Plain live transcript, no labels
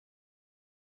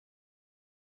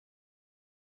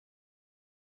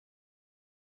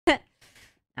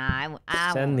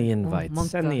Send the invites.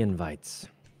 Send the invites.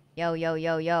 Yo, yo,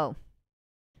 yo, yo.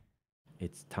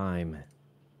 It's time.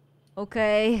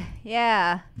 Okay,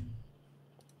 yeah.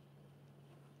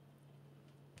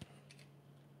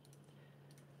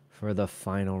 For the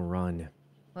final run.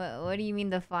 What do you mean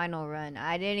the final run?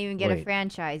 I didn't even get a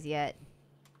franchise yet.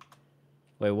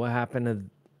 Wait, what happened to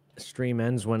stream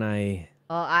ends when I...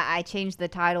 Well, I changed the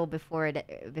title before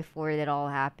it all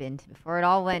happened. Before it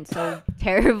all went so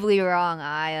terribly wrong,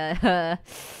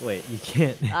 Wait, you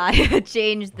can't... I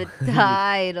changed the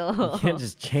title. You can't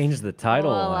just change the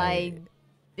title. Well, I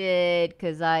did,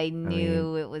 because I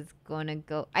knew it was gonna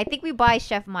go... I think we buy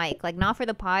Chef Mike. Like, not for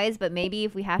the pies, but maybe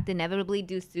if we have to inevitably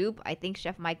do soup, I think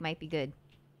Chef Mike might be good.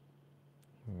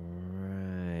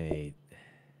 Right.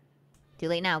 Too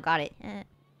late now. Got it.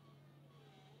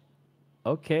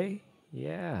 Okay.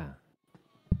 Yeah.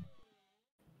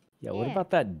 Yeah, what about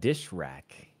that dish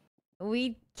rack?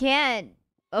 We can't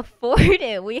afford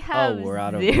it. We have we're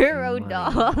out of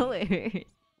 $0.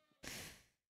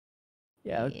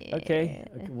 Yeah, okay.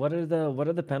 What are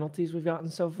the penalties we've gotten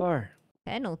so far?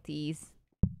 Penalties?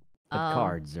 The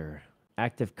cards or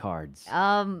active cards.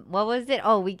 What was it?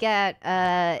 Oh, we got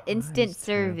instant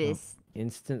service.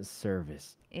 Instant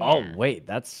service. Yeah. Oh, wait,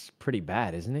 that's pretty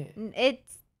bad, isn't it?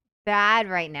 It's bad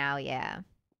right now, yeah.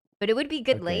 But it would be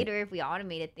good later if we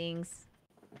automated things.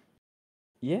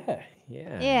 Yeah.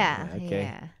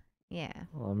 Okay. Yeah.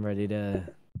 Well, I'm ready to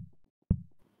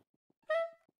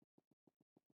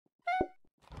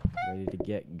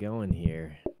get going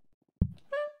here.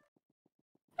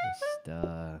 Just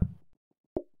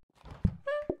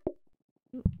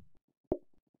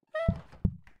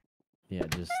yeah,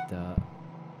 just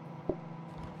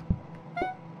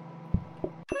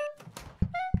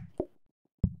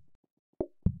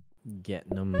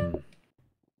getting them.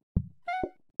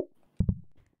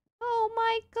 Oh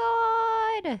my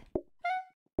god!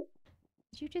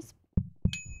 Did you just...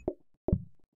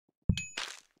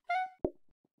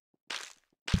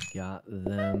 Got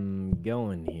them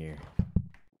going here.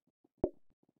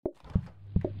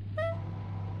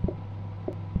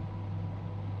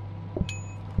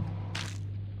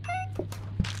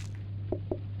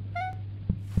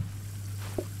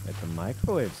 The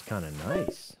microwave's kind of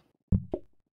nice.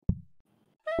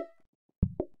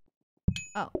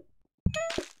 Oh.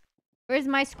 Where's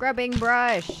my scrubbing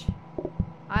brush?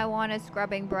 I want a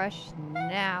scrubbing brush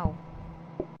now.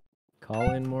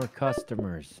 Call in more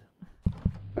customers.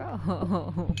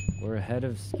 Bro. We're ahead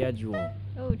of schedule.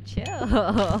 Oh,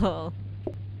 chill.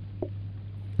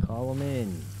 Call them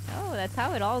in. Oh, that's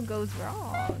how it all goes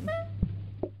wrong.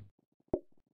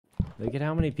 Look at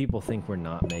how many people think we're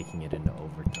not making it into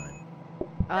overtime.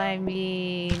 I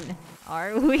mean,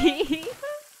 are we?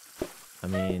 I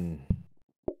mean,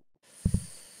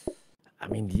 I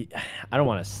don't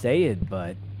want to say it,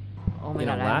 but oh my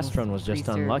God, last run was just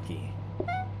unlucky,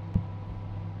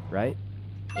 right?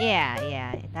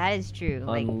 Yeah, that is true.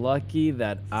 Unlucky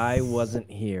that I wasn't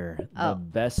here. The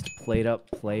best played-up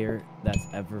player that's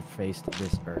ever faced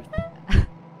this earth.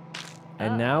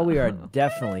 And now we are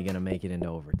definitely gonna make it into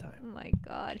overtime. Oh my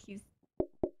God,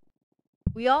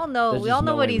 we all know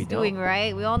what he's doing,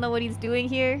 right? We all know what he's doing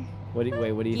here. What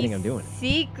do you think I'm doing?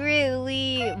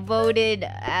 Secretly voted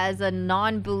as a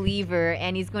non-believer,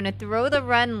 and he's gonna throw the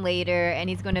run later, and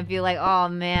he's gonna be like, "Oh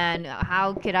man,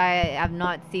 how could I have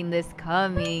not seen this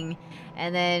coming?"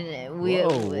 And then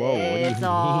it's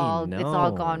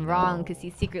all gone wrong because he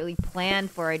secretly planned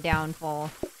for our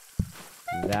downfall.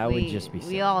 That would just be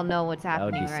silly. We all know what's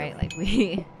happening,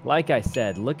 right? Like I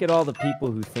said, look at all the people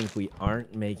who think we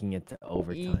aren't making it to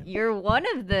overtime. You're one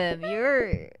of them.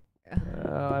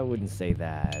 I wouldn't say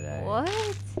that. What?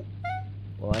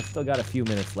 Well, I still got a few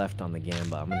minutes left on the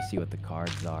gamba. I'm gonna see what the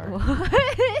cards are. What? Well,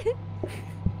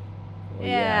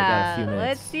 yeah, I got a few minutes.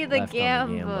 Let's see the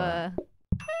gamba. Well,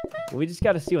 we just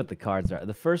got to see what the cards are.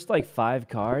 The first 5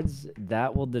 cards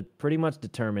that will pretty much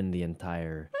determine the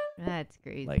entire. That's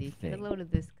crazy. Get a load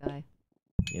of this guy.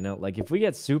 If we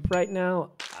get soup right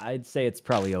now, I'd say it's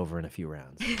probably over in a few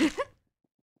rounds.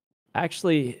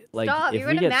 Actually, if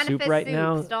we get soup right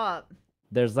now,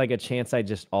 there's a chance I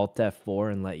just Alt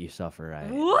F4 and let you suffer.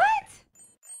 What?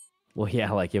 Well,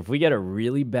 yeah, if we get a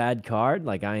really bad card,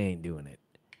 I ain't doing it.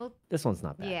 Well, this one's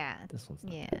not bad. Yeah. This one's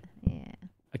not bad. Yeah.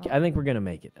 Okay, I think we're gonna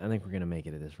make it. I think we're gonna make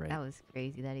it at this rate. That was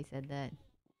crazy that he said that.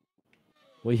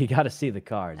 Well, you got to see the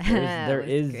cards. There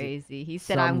is crazy. He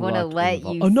said, "I'm gonna let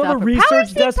you another suffer."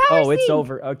 research desk. Oh, it's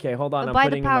over. Okay, hold on. I'm buy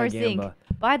putting the in my power sink. gamba.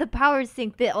 Buy the power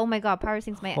sink. Oh my god, power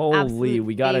sink's my Holy, absolute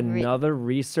we got favorite. another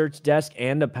research desk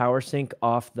and a power sink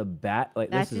off the bat. Like,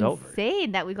 That's this is over.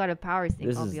 insane that we got a power sink.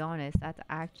 This I'll is- be honest. That's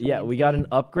actually Yeah, we got an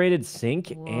upgraded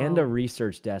sink and a Whoa.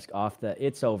 research desk off the.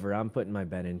 It's over. I'm putting my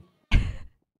bed in.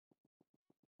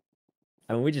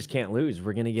 I mean, we just can't lose.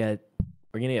 We're gonna get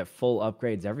full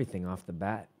upgrades, everything off the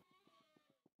bat.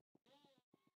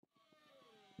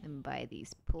 And buy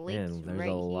these plates. And there's right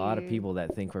a lot of here. people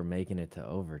that think we're making it to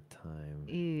overtime.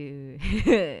 Ew.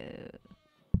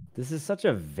 This is such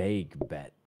a vague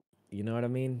bet. You know what I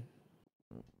mean?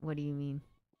 What do you mean?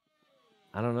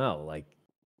 I don't know. Like,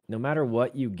 no matter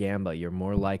what you gamble, you're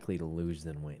more likely to lose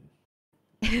than win.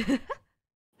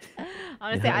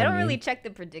 Honestly, I don't really check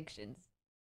the predictions.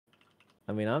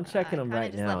 I mean, I'm checking them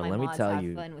right now. Let me tell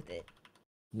you. Fun with it.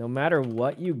 No matter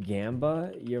what you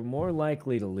gamble, you're more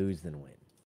likely to lose than win.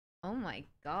 Oh my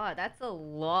god, that's a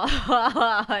lot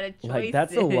of choices. Like,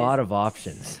 that's a lot of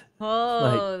options.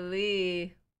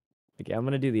 Holy. Okay, I'm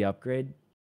gonna do the upgrade.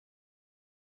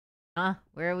 Huh?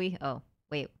 Where are we? Oh,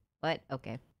 wait. What?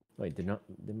 Okay. Wait, did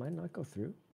mine not go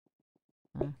through?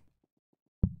 Huh.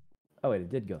 Oh wait, it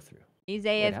did go through. He's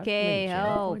Wait, I have too many AFK.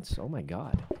 channel Help. points? Oh my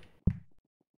god.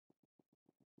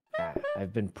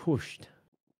 I've been pushed.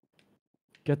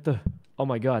 Get the. Oh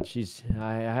my god,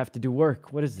 I have to do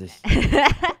work. What is this?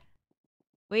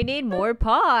 We need more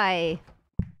pie.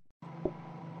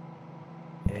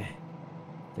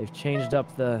 They've changed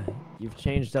up the. You've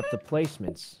changed up the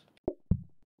placements.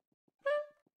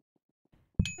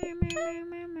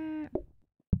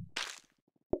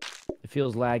 It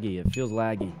feels laggy. It feels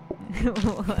laggy.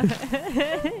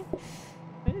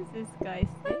 What does this guy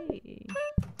say? He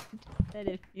said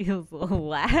it feels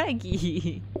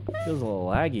laggy. Feels a little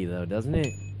laggy though, doesn't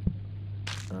it?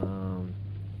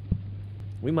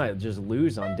 We might just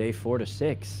lose on day 4 to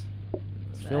 6.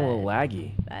 It's feeling a little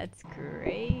laggy. That's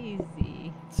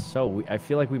crazy. So I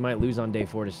feel like we might lose on day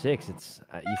 4 to 6. It's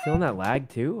you feeling that lag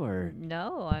too, or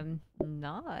No, I'm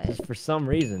not. just for some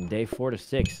reason day 4 to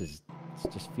 6 is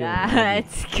it's just feeling laggy.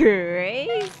 That's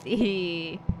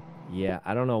crazy. Yeah,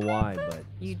 I don't know why, but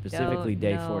You specifically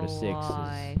don't day 4 to 6 know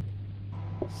why.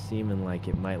 is seeming like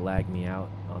it might lag me out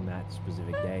on that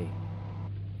specific day.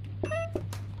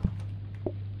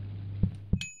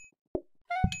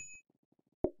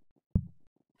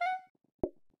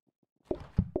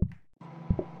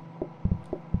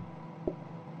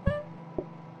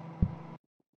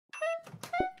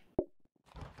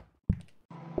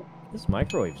 This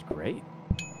microwave's great.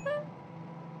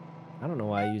 I don't know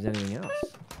why I use anything else.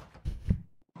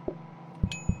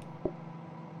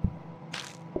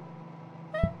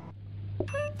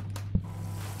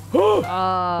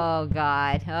 Oh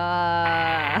god.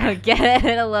 Get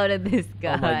a load of this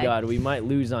guy. Oh my god, we might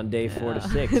lose on day 4 to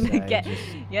 6.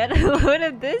 Get a load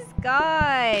of this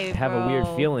guy. I have a weird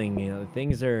bro. feeling, you know,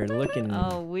 things are looking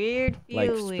Oh, weird like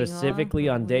feeling. specifically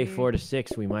huh? on day Weird. 4 to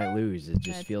 6 we might lose. It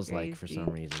just That's feels like for some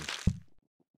crazy. reason.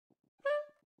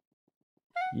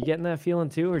 You getting that feeling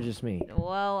too, or just me?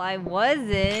 Well, I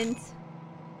wasn't.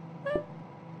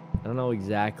 I don't know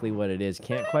exactly what it is.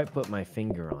 Can't quite put my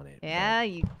finger on it. but Yeah,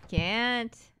 you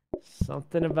can't.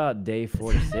 Something about day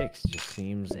 4 to 6 just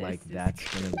seems This like is that's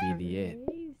gonna be the it.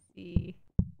 crazy.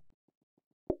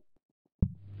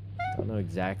 Don't know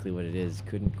exactly what it is.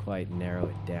 Couldn't quite narrow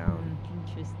it down.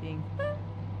 Interesting.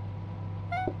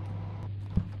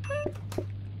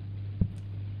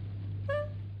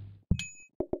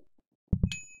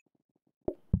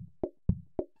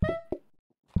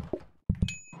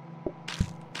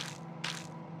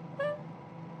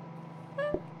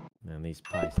 Man, these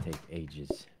pies take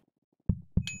ages.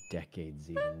 Decades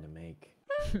even to make.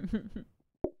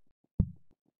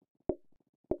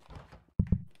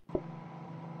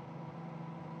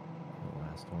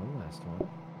 Last one.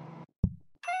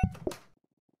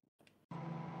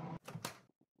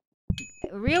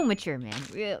 Real mature, man.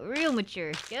 Real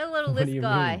mature. Get a load of What do this you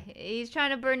guy. mean? He's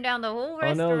trying to burn down the whole Oh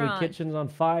restaurant. no, the kitchen's on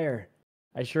fire.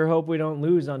 I sure hope we don't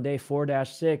lose on day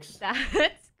 4-6.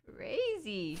 That's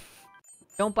crazy.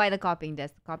 Don't buy the copying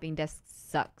desk. The copying desk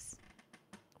sucks.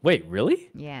 Wait, really?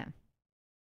 Yeah.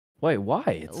 Wait, why?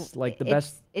 It's like the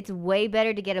best. It's way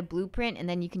better to get a blueprint, and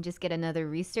then you can just get another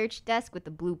research desk with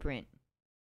the blueprint.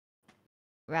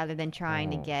 Rather than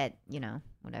trying to get, you know,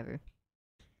 whatever.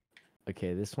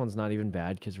 Okay, this one's not even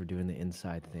bad because we're doing the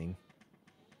inside thing.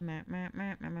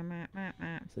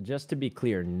 So just to be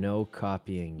clear, no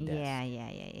copying desk.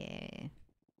 Yeah.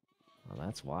 Well,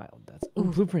 that's wild. That's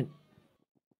blueprint.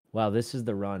 Wow, this is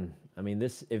the run. I mean,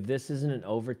 if this isn't an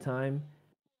overtime,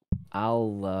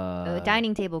 I'll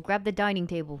dining table. Grab the dining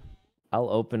table. I'll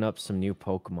open up some new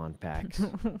Pokemon packs.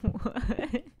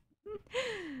 What?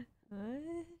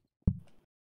 What?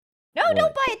 No,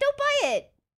 don't buy it! Don't buy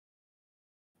it!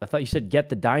 I thought you said get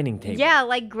the dining table. Yeah,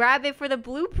 like grab it for the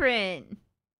blueprint.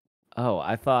 Oh,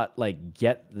 I thought like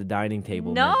get the dining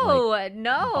table. No, meant,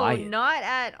 like, no, not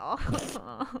at all.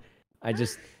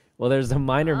 Well, there's a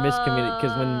minor miscommunication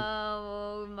because when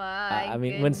Oh my I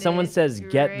mean when someone says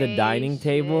get the dining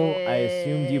table, I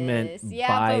assumed you meant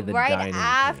buy the dining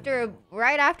table.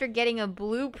 Right after getting a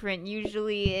blueprint,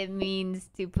 usually it means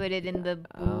to put it in the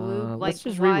blue. Let's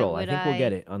just reroll. I think we'll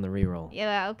get it on the reroll.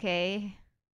 Yeah, okay.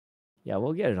 Yeah,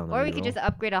 we'll get it on the reroll. Or we could just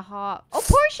upgrade a hot. Oh,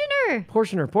 portioner!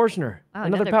 Portioner. Oh,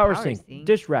 another power sink.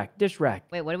 Dish rack.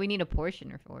 Wait, what do we need a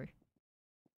portioner for?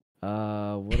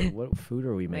 What food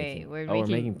are we making? Wait, we're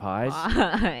making pies?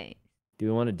 Pie. Do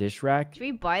we want a dish rack? Should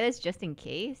we buy this just in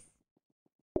case?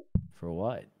 For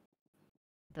what?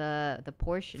 The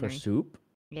portioner. For soup?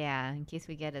 Yeah, in case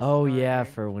we get a yeah,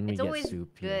 for when we get soup.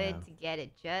 It's always good to get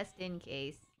it just in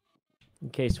case.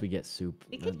 In case we get soup.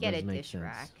 We could get a dish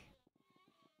rack.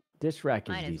 Dish rack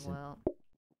is Might decent. As well.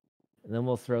 And then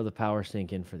we'll throw the power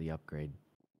sink in for the upgrade.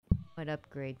 What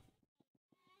upgrade?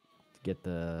 To get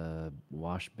the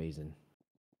wash basin.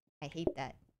 I hate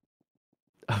that.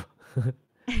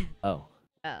 Oh.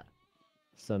 Oh.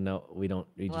 So no, we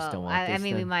just don't want this. I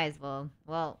mean, we might as well.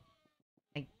 Well,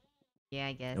 yeah,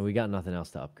 I guess. And we got nothing else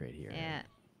to upgrade here. Yeah.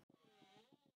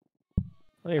 Right?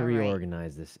 Let me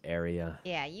reorganize this area.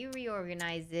 Yeah, you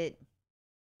reorganize it.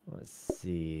 Let's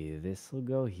see. This will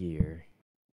go here.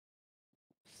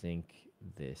 Sink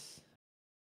this.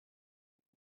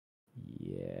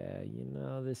 Yeah,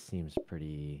 this seems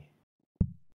pretty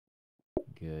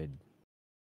good.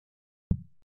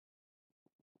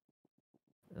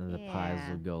 And the pies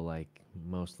will go like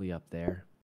mostly up there.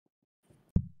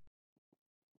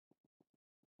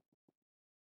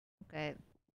 Okay.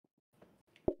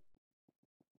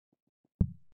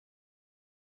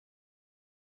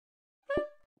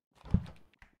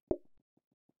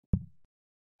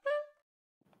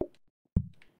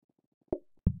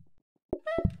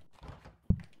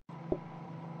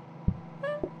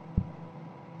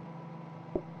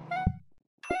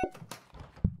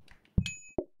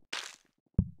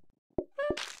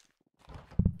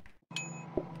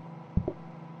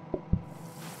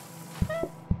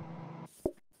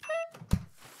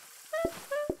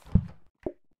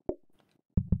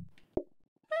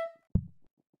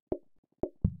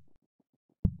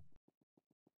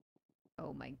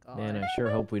 Oh my god. Man, I sure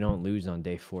hope we don't lose on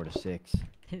day 4 to 6.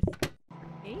 It's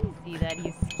crazy that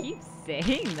he keeps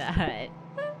saying that.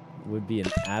 Would be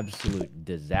an absolute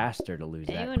disaster to lose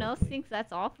that. Anyone else thinks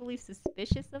that's awfully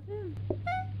suspicious of him?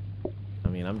 I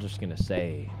mean, I'm just gonna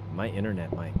say, my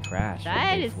internet might crash.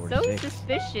 That is so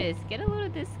suspicious. Get a load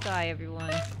of this guy,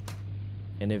 everyone.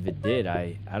 And if it did,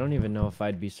 I don't even know if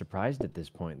I'd be surprised at this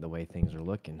point, the way things are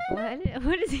looking.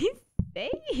 What is he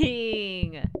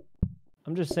saying?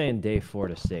 I'm just saying day 4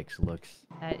 to 6 looks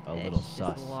a little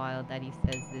sus. It's just wild that he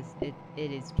says this.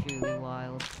 It is truly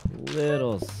wild.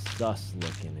 Little sus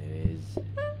looking it is.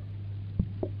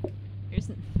 There's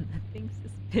nothing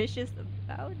suspicious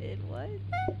about it. What?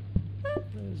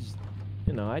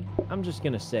 I'm just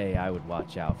gonna say I would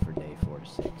watch out for day 4 to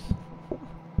 6. What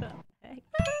the heck?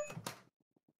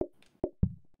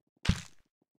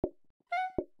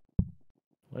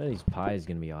 One of these pies is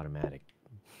gonna be automatic.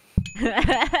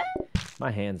 My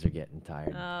hands are getting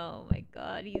tired. Oh my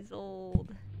god, he's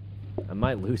old. I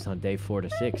might lose on day 4 to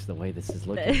 6 the way this is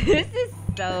looking. This is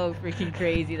so freaking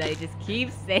crazy that he just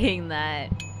keeps saying that.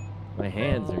 My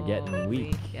hands are getting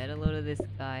weak. Get a load of this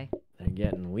guy. They're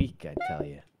getting weak, I tell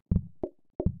you.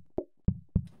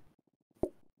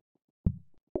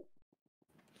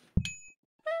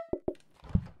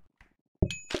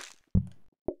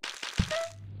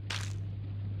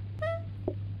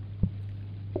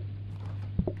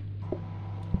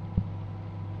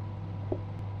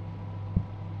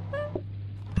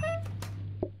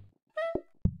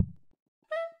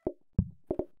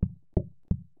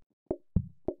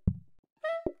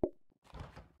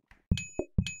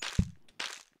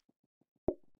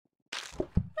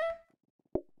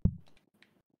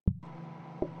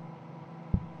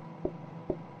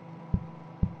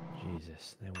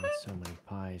 They want so many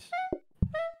pies.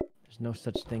 There's no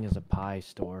such thing as a pie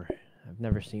store. I've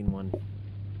never seen one.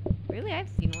 Really? I've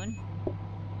seen one.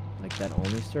 Like that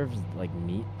only serves like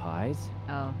meat pies?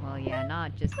 Oh, well yeah,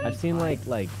 not just meat I've seen pies.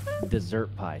 like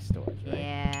dessert pie stores, right?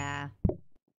 Yeah.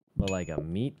 But like a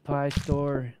meat pie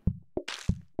store?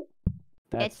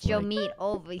 That's Get your meat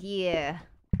over here.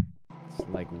 It's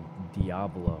like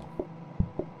Diablo.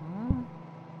 Huh?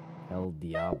 El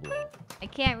Diablo. I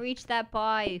can't reach that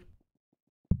pie.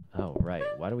 Oh, right.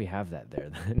 Why do we have that there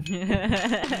then?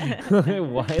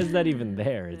 Why is that even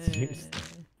there? It's useless.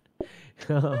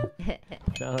 Now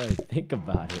that I think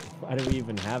about it, why do we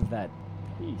even have that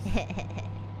piece?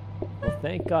 Well,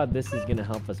 thank God this is going to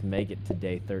help us make it to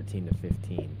day 13 to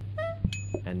 15.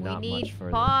 And not much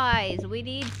further. Pies. We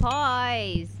need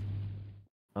pies.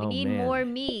 We Oh, need man. more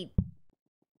meat.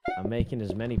 I'm making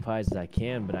as many pies as I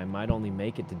can, but I might only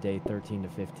make it to day 13 to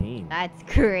 15. That's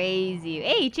crazy.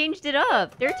 Hey, you changed it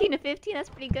up. 13 to 15, that's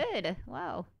pretty good.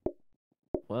 Wow.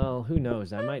 Well, who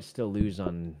knows? I might still lose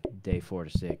on day 4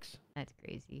 to 6. That's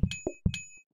crazy.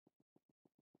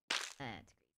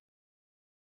 That's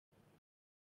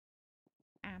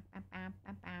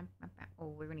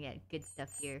Oh, we're gonna get good stuff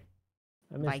here.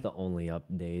 I miss the only up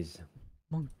days.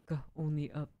 Monka,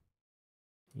 only up.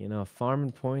 You know,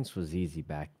 farming points was easy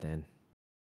back then.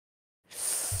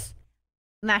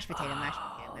 Mashed potato, mashed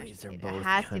potato, mashed These are potato. both It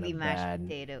has to kinda be mashed bad.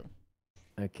 potato.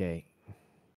 Okay.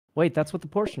 Wait, that's what the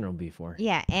portioner will be for.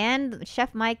 Yeah, and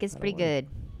Chef Mike is pretty good.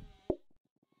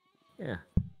 Yeah.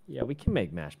 Yeah, we can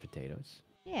make mashed potatoes.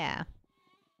 Yeah.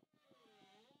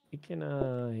 We can,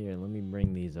 here, let me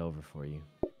bring these over for you.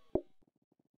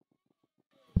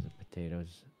 The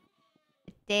potatoes.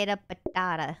 Potato,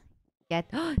 patata. Get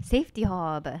safety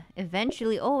hob.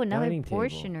 Eventually, oh, another Dining table.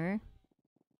 portioner.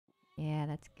 Yeah,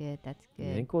 that's good. That's good.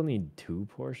 You think we'll need 2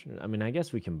 portioners? I mean, I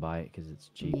guess we can buy it because it's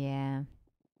cheap. Yeah.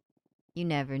 You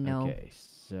never know. Okay,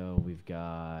 so we've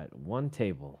got 1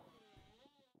 table.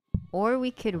 Or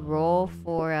we could roll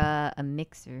for a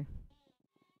mixer.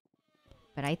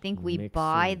 But I think we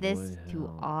buy this to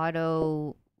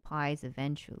auto pies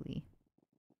eventually.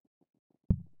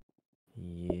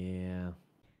 Yeah.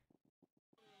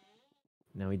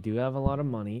 Now we do have a lot of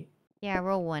money. Yeah,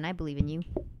 roll 1. I believe in you.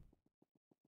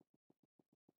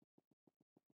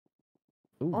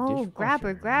 Ooh, oh, grab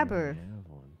her, grab her. I have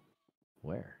one.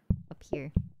 Where? Up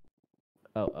here.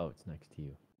 Oh, it's next to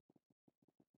you.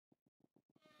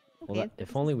 Okay. Well,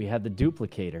 if only we had the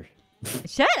duplicator.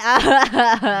 Shut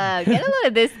up! Get a load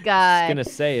of this guy. I was gonna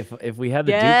say if we had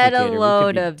the Get duplicator,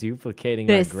 we could be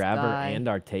duplicating our grabber guy. and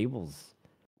our tables.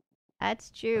 That's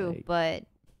true, Like, but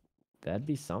that'd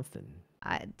be something.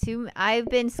 I've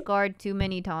been scarred too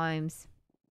many times.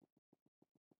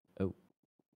 Oh.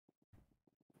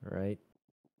 Right.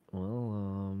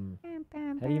 Well,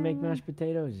 how do you make mashed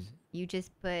potatoes? You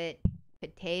just put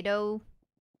potato,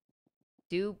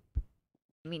 soup,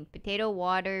 potato,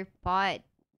 water, pot,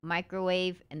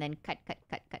 microwave, and then cut.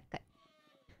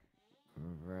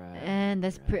 Right. And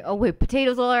that's oh wait,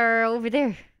 potatoes are over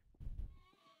there.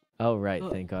 Oh, right.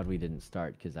 Thank God we didn't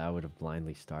start, because I would have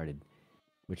blindly started.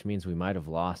 Which means we might have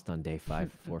lost on day 4,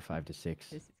 5 to 6.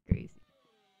 This is crazy.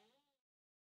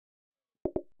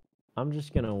 I'm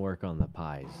just going to work on the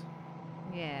pies.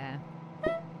 Yeah.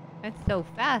 That's so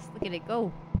fast. Look at it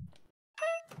go.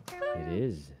 It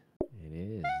is. It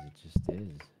is. It just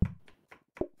is.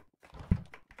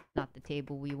 Not the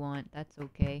table we want. That's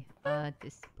okay.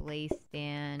 Display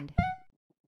stand.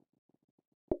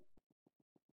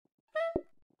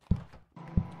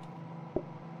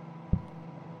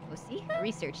 Oh, see?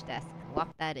 Research desk.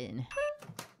 Lock that in.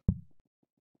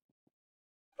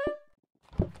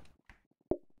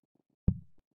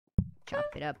 Chop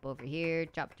it up over here.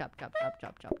 Chop.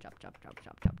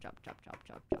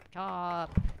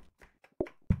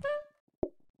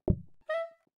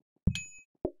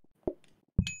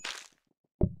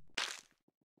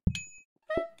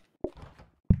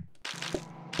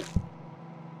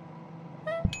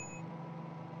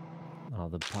 Oh,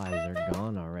 the pies are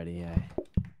gone already. I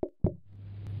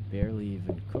barely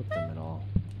even cooked them at all.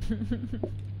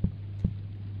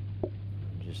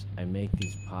 I make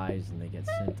these pies and they get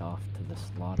sent off to the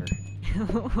slaughter.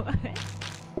 What?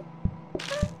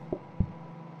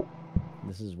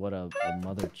 This is what a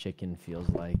mother chicken feels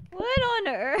like. What on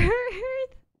earth?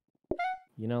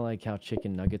 You know, like how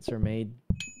chicken nuggets are made?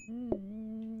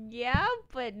 Yeah,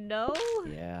 but no.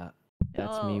 Yeah,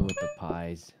 that's me with the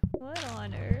pies. What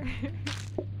on earth?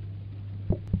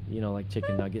 You know, like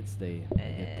chicken nuggets, they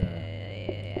get the...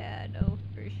 Yeah, no,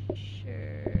 for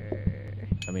sure.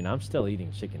 I mean, I'm still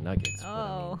eating chicken nuggets.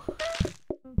 Oh,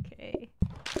 okay.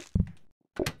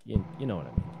 You know what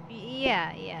I mean.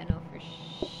 Yeah, no, for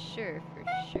sure.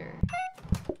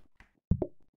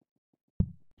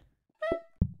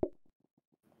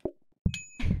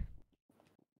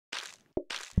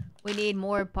 We need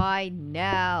more pie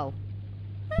now.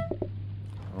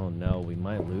 Oh no, we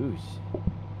might lose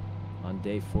on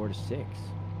day 4 to 6.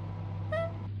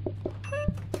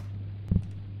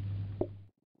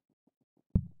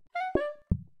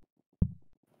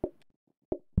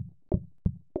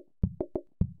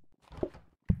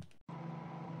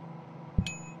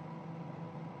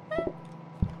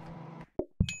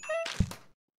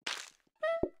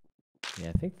 Yeah,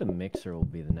 I think the mixer will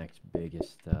be the next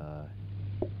biggest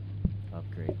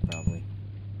upgrade, probably.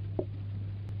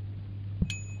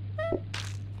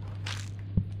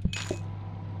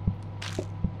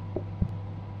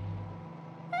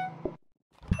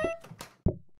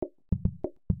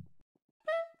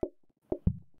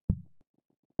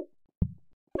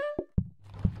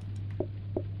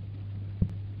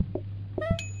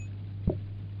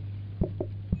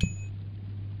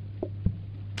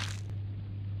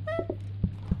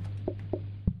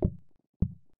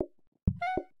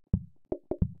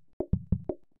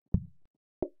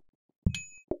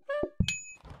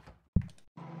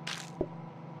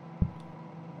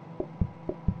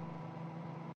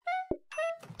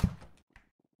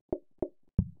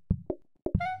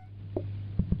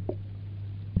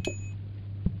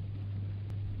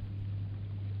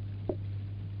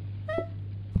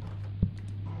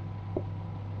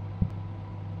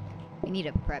 We need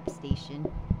a prep station.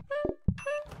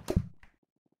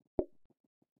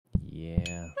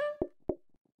 Yeah.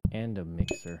 And a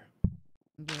mixer.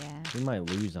 Yeah. We might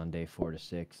lose on day 4 to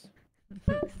 6.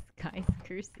 This guy's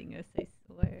cursing us, I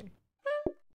swear.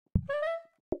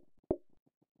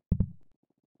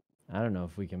 I don't know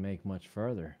if we can make much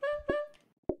further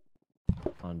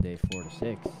on day 4 to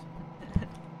 6.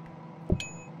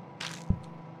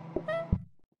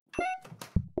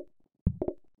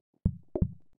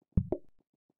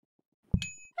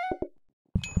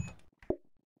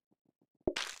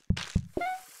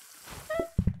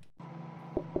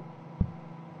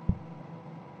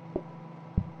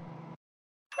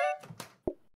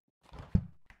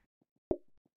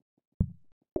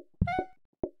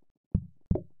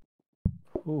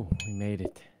 Ooh, we made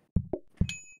it.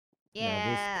 Yeah. Now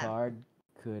this card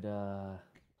could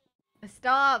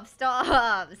Stop,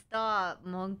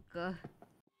 Monka.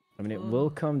 I mean, it will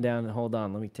come down. Hold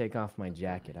on, let me take off my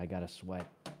jacket. I gotta sweat.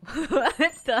 What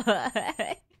the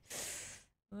heck?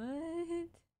 What?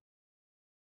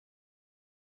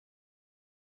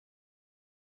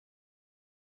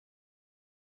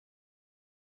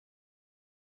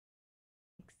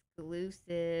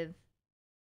 Exclusive.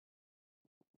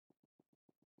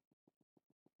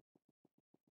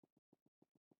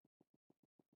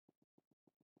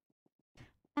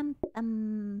 Bum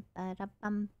bum ba da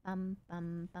bum bum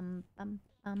bum bum bum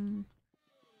bum.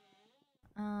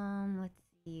 Let's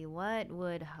see. What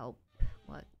would help?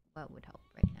 What would help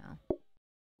right now?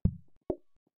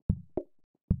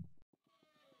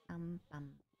 Bum bum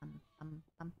bum bum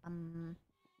bum bum.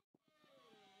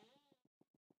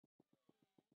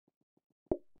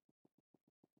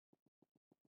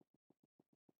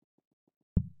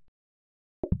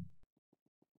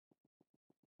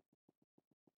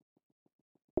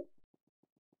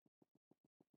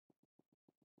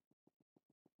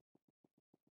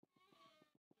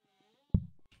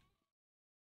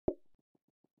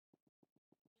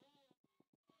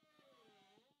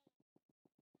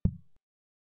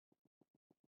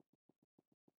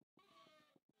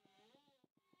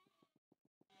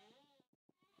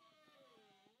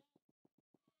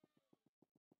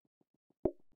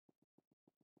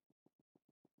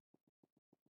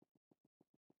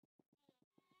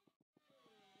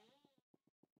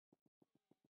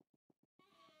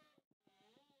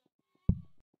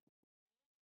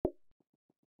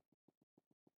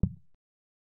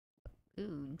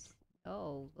 Foods.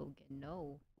 No, Logan,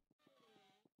 no.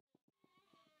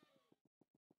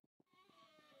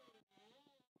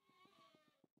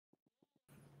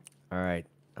 All right,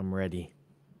 I'm ready.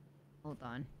 Hold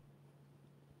on.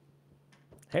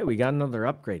 Hey, we got another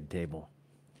upgrade table.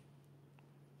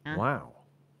 Huh? Wow.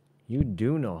 You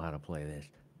do know how to play this.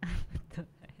 What the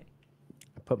heck?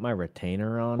 I put my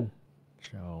retainer on,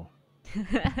 so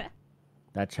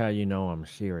that's how you know I'm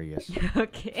serious.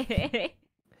 Okay.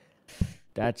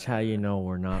 That's how you know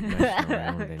we're not messing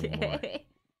around anymore.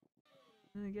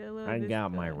 I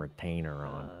got my retainer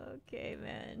on. Okay,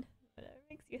 man. Whatever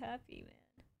makes you happy, man.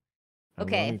 And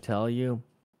Okay. let me tell you,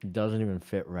 it doesn't even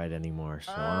fit right anymore,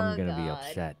 so I'm gonna be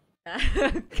upset.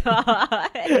 God.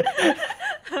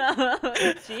 Oh,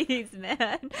 jeez,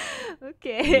 man.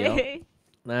 Okay. Yep.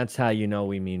 That's how you know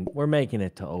we're making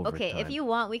it to overtime. Okay, if you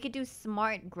want, we could do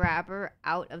smart grabber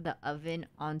out of the oven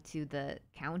onto the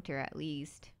counter at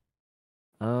least.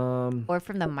 Or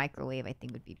from the microwave, I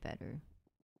think would be better.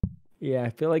 Yeah,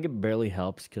 I feel like it barely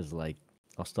helps because, like,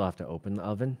 I'll still have to open the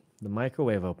oven. The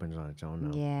microwave opens on its own,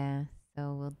 though. Yeah,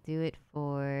 so we'll do it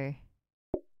for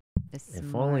the smart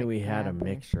If only we had a grabber.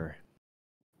 mixer.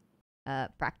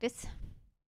 Practice?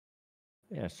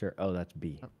 Yeah, sure. Oh, that's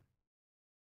B. Oh.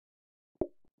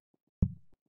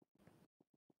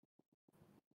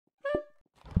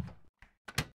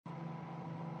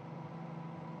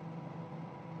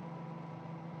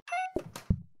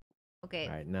 Okay.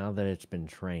 All right, now that it's been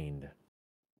trained,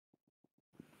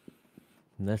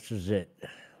 this is it.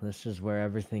 This is where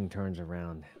everything turns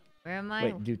around. Where am I?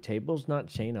 Wait, do tables not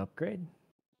chain upgrade?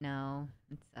 No,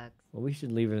 it sucks. Well, we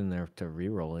should leave it in there to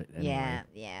re-roll it anyway.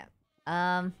 Yeah.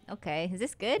 Okay. Is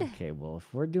this good? Okay, well,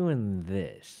 if we're doing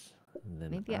this,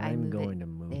 then Maybe I'm going to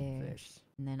move there. this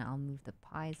And then I'll move the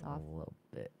pies a off. little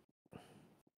bit.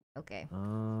 Okay.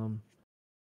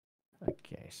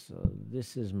 Okay, so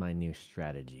this is my new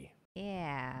strategy.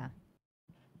 Yeah.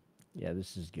 Yeah,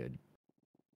 this is good.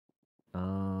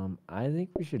 I think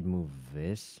we should move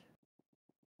this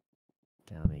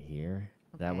down to here.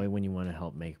 That way when you want to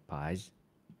help make pies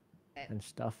and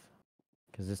stuff.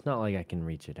 Because it's not like I can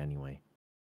reach it anyway.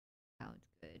 Sounds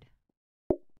good.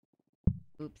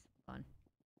 Oops. Hold on.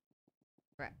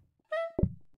 Right.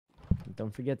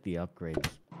 Don't forget the upgrades.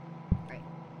 Right.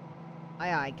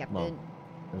 Aye, aye, Captain. Well,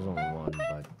 there's only one,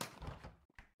 but...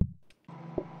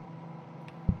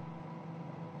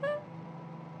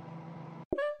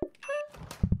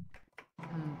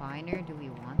 Combiner, do we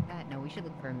want that? No, we should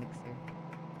look for a mixer.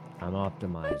 I'm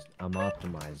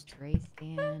optimized. Tray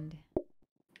stand.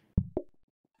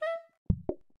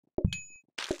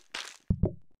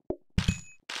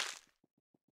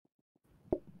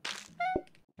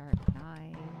 Sharp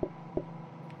knife.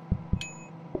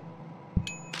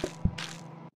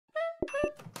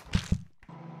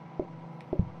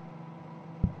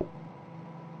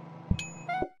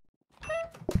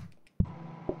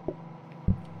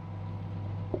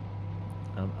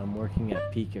 I'm working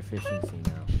at peak efficiency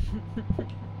now.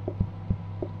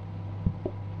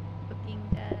 Cooking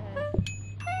desk.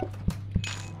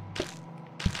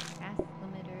 Gas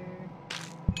limiter.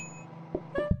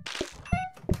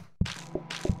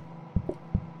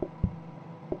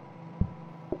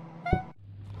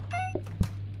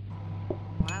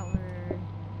 Flour.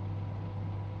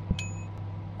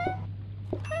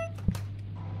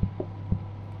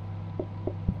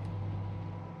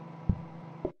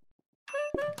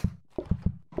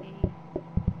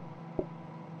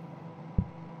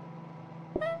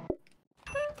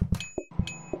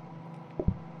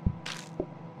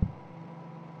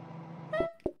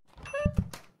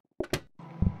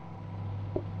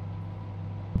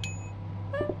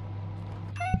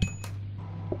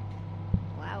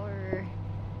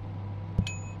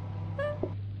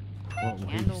 What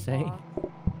were you saying?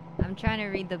 I'm trying to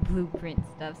read the blueprint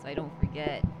stuff so I don't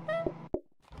forget.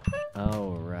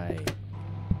 Oh, right.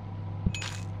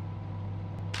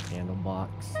 Candle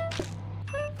box.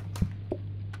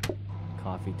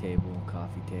 Coffee table,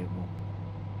 coffee table.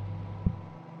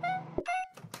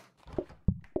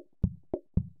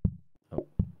 Oh.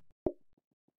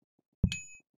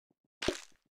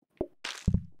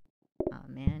 Oh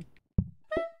man.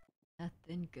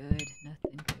 Nothing good,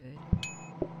 nothing good.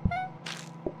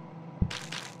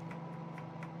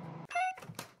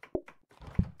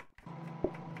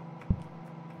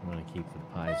 I'm gonna keep the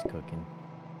pies cooking.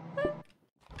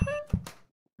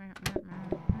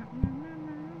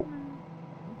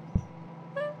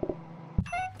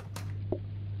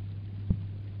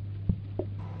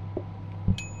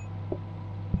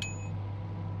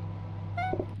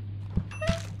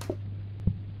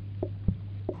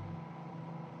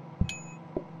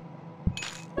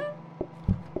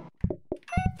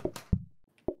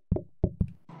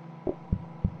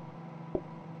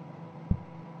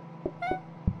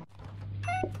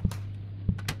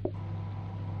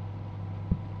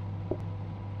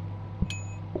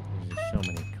 There's just so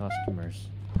many customers.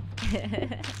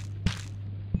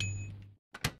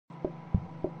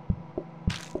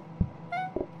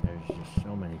 There's just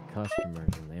so many customers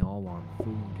and they all want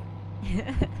food.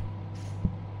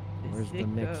 Where's the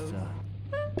mixer?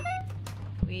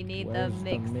 We need Where's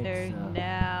the mixer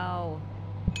now.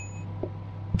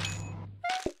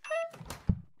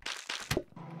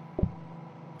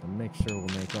 The mixer will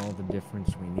make all the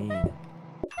difference we need. It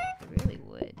really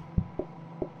would.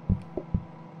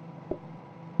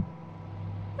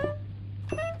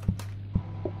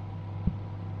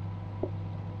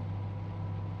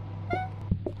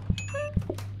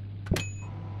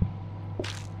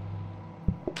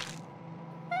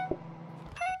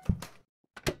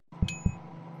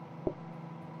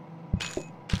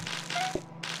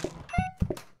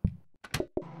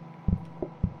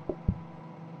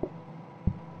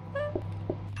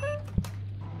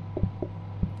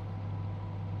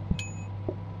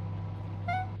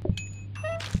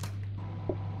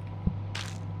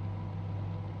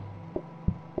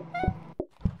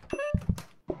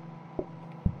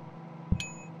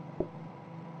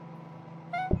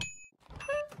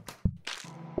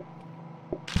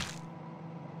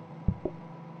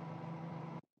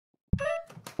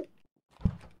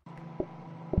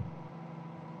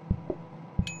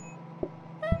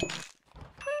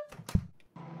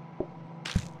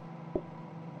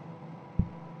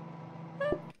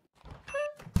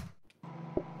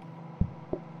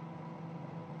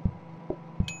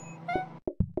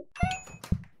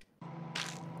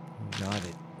 got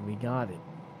it. We got it.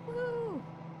 Woo!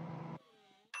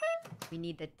 We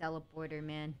need the teleporter,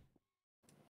 man.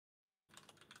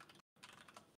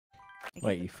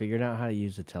 Wait, you figured out how to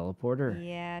use the teleporter?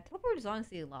 Yeah, teleporter is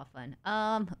honestly a lot of fun.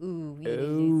 Ooh, we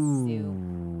need to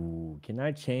Ooh, can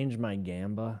I change my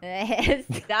gamba?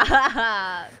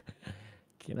 Stop!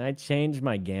 Can I change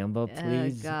my gamba,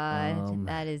 please? Oh god,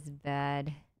 that is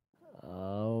bad.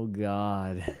 Oh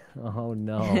god. Oh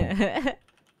no.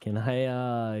 Can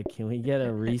we get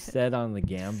a reset on the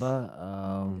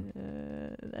gamba?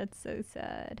 That's so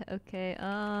sad. Okay,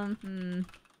 I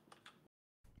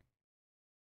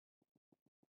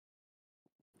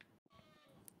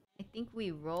think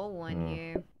we roll one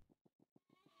here.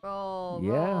 Roll.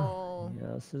 Yeah,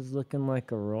 this is looking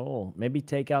like a roll. Maybe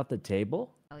take out the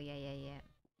table? Oh, yeah.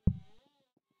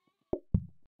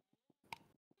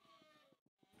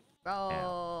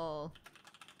 Roll.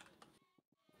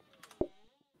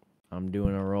 I'm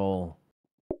doing a roll.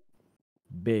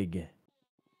 Big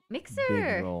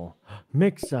Mixer. roll.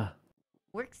 Mixer.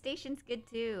 Workstation's good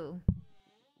too.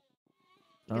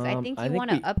 Because I think you we want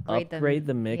to upgrade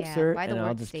the mixer, yeah, and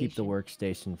I'll just keep the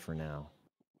workstation for now.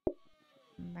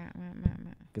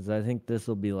 Because I think this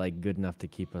will be like good enough to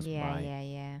keep us by.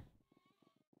 Yeah.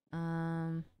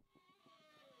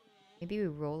 Maybe we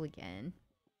roll again.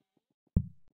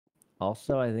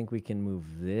 Also, I think we can move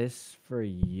this for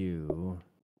you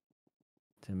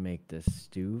to make the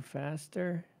stew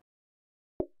faster.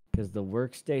 Because the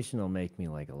workstation will make me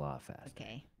like a lot faster.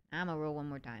 Okay, I'm gonna roll one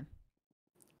more time.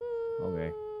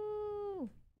 Okay.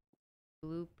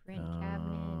 Blueprint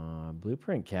cabinet.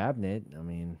 Blueprint cabinet. I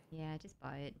mean, yeah, just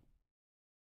buy it.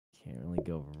 Can't really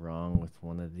go wrong with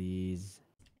one of these.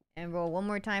 And roll one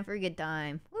more time for a good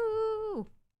time. Woo!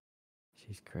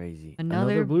 She's crazy.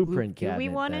 Another blueprint cabinet. Do we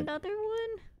want another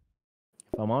one?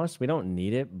 If I'm honest, we don't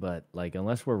need it, but like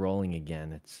unless we're rolling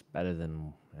again, it's better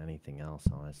than anything else,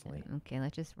 honestly. Okay,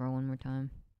 let's just roll one more time.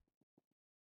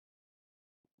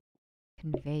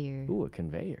 Conveyor. Ooh, a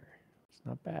conveyor. It's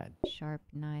not bad. Sharp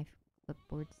knife,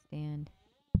 clipboard stand.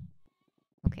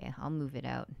 Okay, I'll move it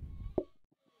out.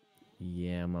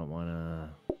 Yeah, I might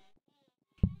wanna.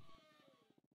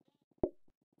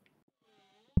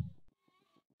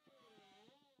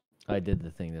 I did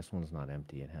the thing. This one's not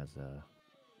empty. It has a.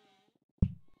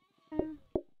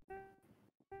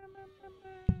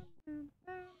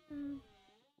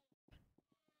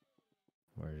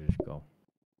 Where did it go?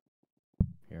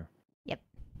 Here. Yep.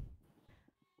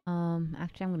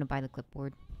 Actually, I'm gonna buy the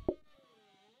clipboard.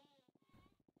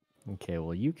 Okay,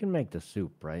 well, you can make the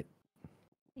soup, right?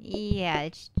 Yeah,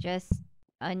 it's just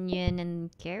onion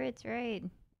and carrots, right?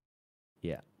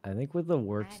 Yeah, I think with the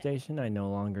workstation, I no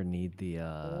longer need the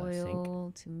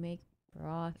oil sink. to make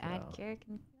broth. Add So. carrot.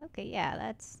 Okay, yeah,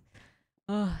 that's.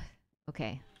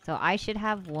 Okay, so I should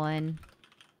have one.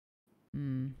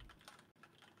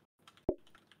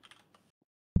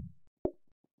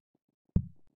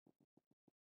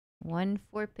 One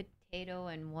for potato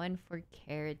and one for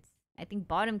carrots. I think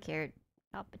bottom carrot,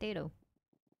 top potato.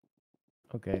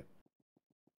 Okay.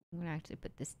 I'm gonna actually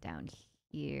put this down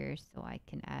here so I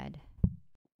can add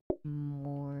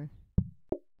more.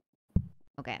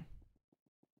 Okay.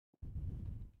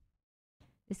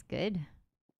 This good?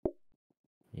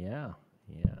 Yeah.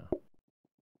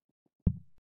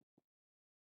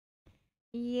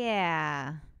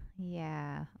 Yeah,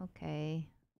 okay.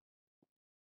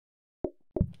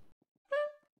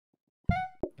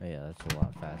 Oh, yeah, that's a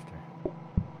lot faster.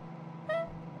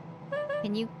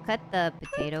 Can you cut the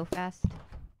potato fast?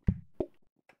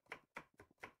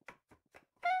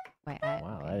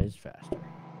 Wow, that is faster.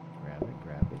 Grab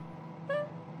it.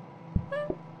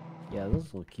 Yeah,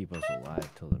 this will keep us alive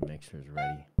till the mixer's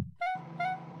ready.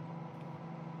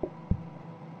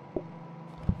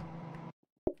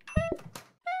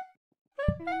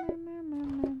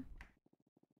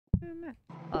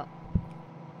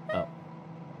 Oh.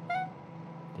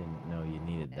 Didn't know you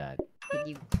needed that. Can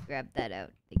you grab that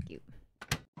out? Thank you.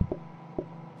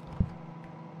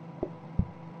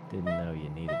 Didn't know you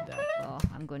needed that. Oh,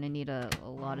 I'm going to need a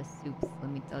lot of soups,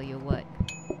 let me tell you what.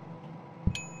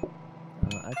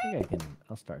 I think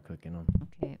I'll start cooking them.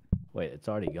 Okay. Wait, it's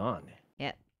already gone.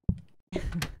 Yep.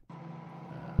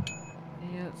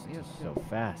 It's just so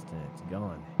fast and it's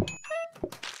gone.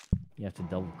 You have to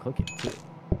double cook it too.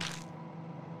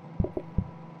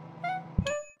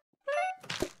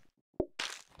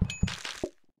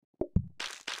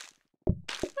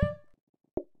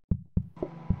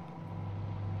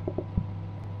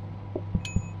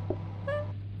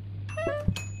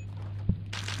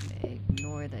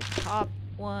 Ignore the top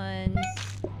ones.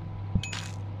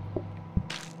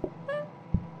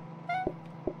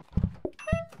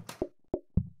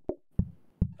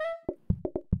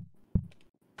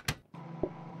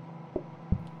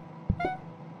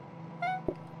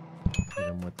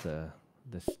 the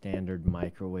standard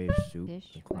microwave soup, Dish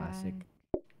the classic.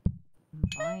 rack,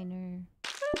 combiner.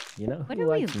 You know What who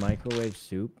are we- likes microwave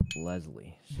soup?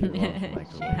 Leslie. She loves She microwave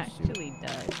soup. actually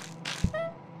does.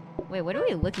 Wait, what are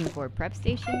we looking for? Prep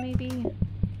station, maybe?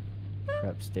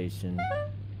 Prep station.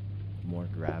 More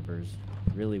grabbers.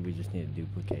 Really, we just need to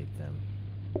duplicate them.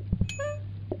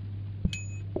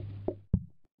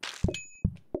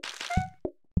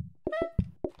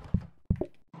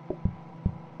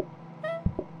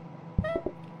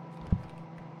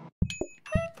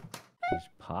 These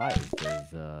pies,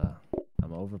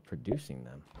 I'm overproducing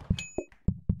them.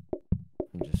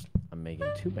 I'm making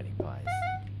too many pies.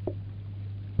 Oh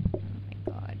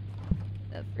my god.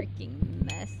 The freaking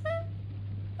mess.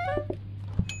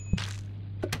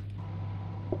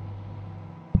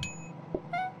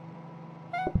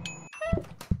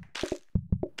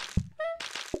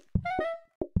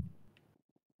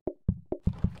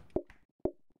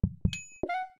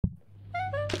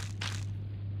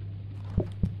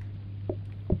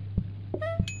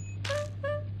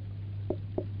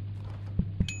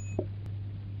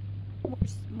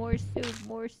 More soup,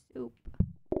 more soup.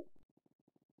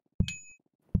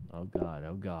 Oh god,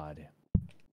 oh god.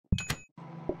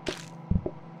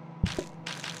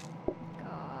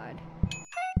 God.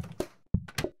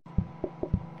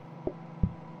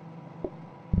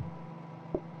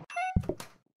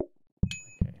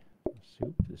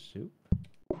 Okay, the soup.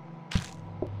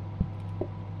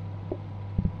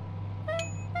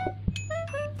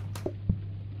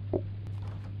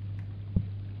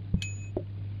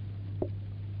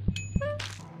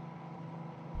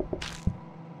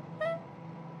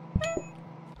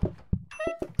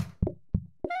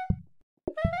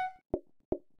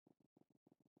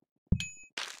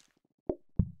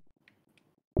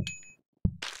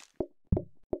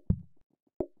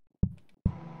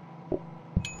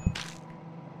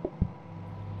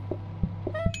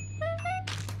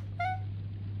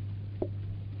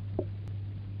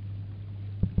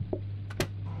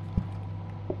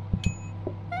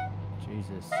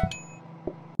 Jesus.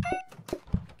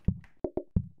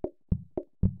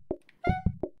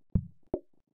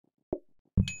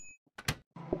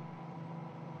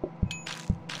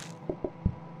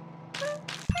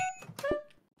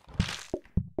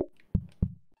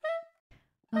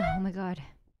 Oh my god.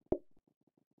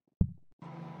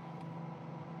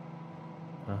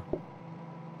 Huh?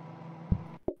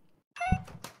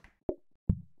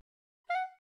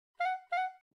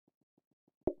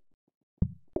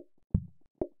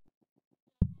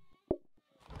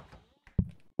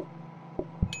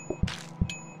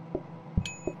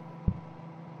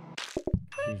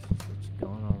 Jesus, it's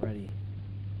gone already.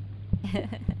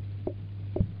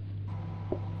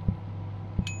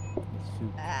 You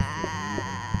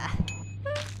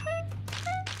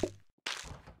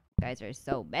guys are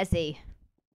so messy.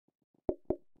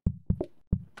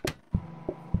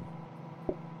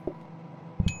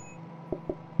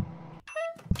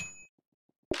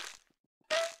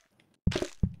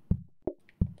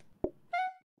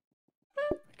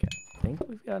 Okay, I think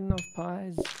we've got enough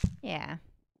pies. Yeah.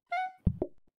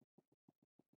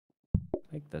 I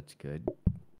think that's good.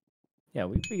 Yeah,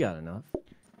 we got enough.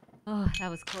 Oh, that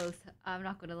was close. I'm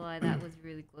not gonna lie, that was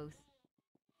really close.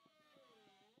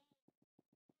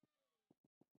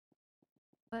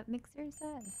 What mixer is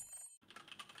that?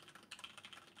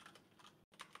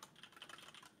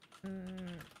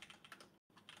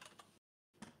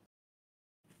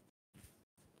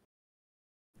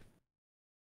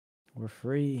 We're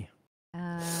free.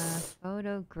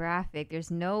 Photographic. There's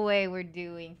no way we're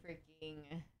doing freaking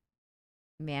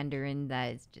Mandarin.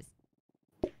 That is just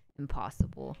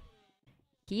impossible.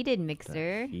 Heated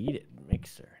mixer. The heated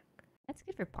mixer. That's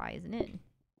good for pie, isn't it?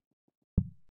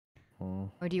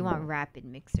 Oh, Or do you want rapid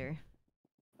mixer?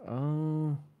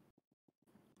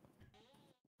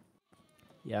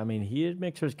 Yeah, I mean, heated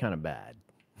mixer is kind of bad.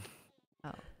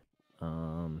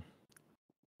 Oh.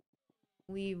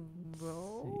 We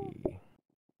roll? See.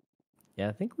 Yeah,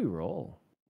 I think we roll.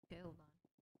 Okay, hold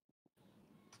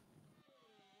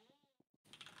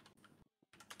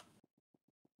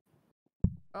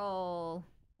on. Roll.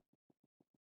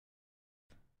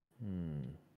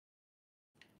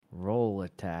 Roll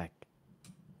attack.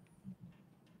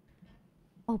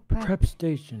 Oh, prep. Prep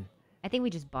station. I think we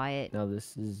just buy it. No,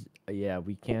 this is... yeah,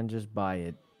 we can just buy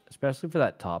it. Especially for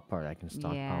that top part. I can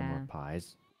stockpile more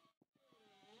pies.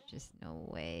 Just no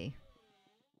way.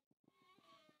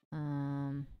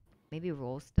 Maybe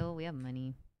roll still? We have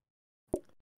money.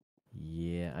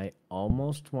 Yeah, I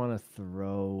almost want to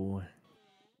throw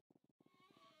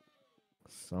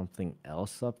something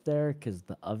else up there because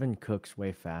the oven cooks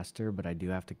way faster, but I do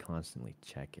have to constantly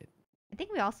check it. I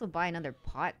think we also buy another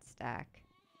pot stack.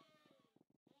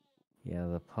 Yeah,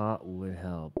 the pot would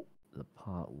help. The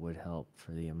pot would help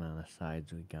for the amount of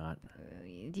sides we got.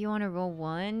 Do you want to roll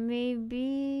one,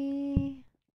 maybe?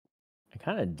 I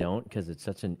kind of don't because it's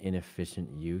such an inefficient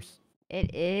use.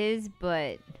 It is,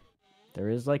 but... There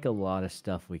is like a lot of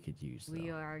stuff we could use, though. We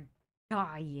are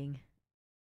dying.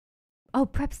 Oh,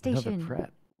 prep station. Another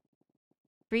prep.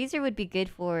 Freezer would be good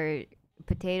for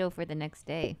potato for the next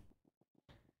day.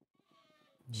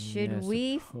 Should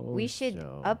we should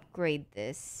upgrade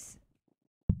this.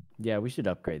 Yeah, we should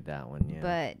upgrade that one, yeah.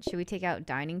 But should we take out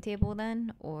dining table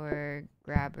then or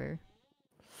grabber?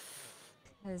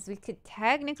 Because we could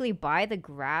technically buy the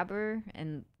grabber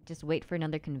and just wait for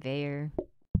another conveyor.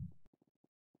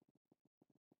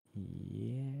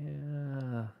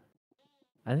 Yeah.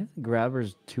 I think the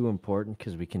grabber's too important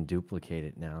because we can duplicate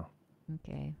it now.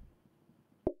 Okay.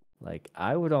 Like,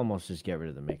 I would almost just get rid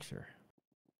of the mixer.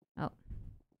 Oh,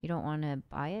 you don't want to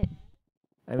buy it?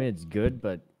 I mean, it's good,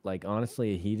 but, like,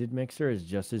 honestly, a heated mixer is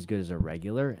just as good as a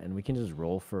regular, and we can just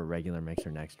roll for a regular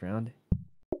mixer next round.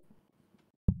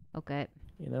 Okay.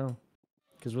 You know?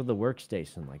 Because with the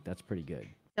workstation, like, that's pretty good.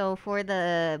 So, for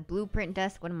the blueprint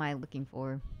desk, what am I looking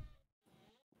for?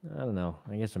 I don't know.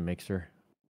 I guess a mixer.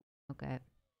 Okay.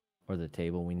 Or the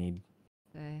table we need.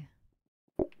 Okay.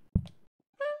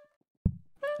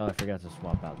 Oh, I forgot to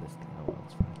swap out this thing. Oh, well,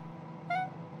 it's fine.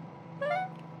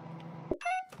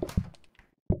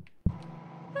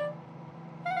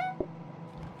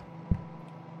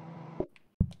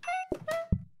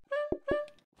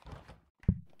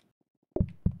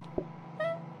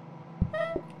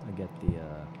 I'll get the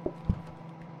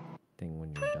thing when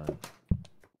you're done.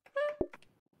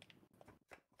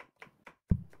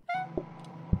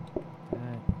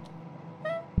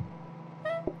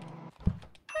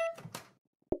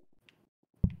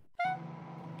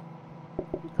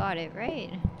 Got it,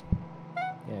 right?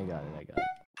 Yeah, I got it, I got it.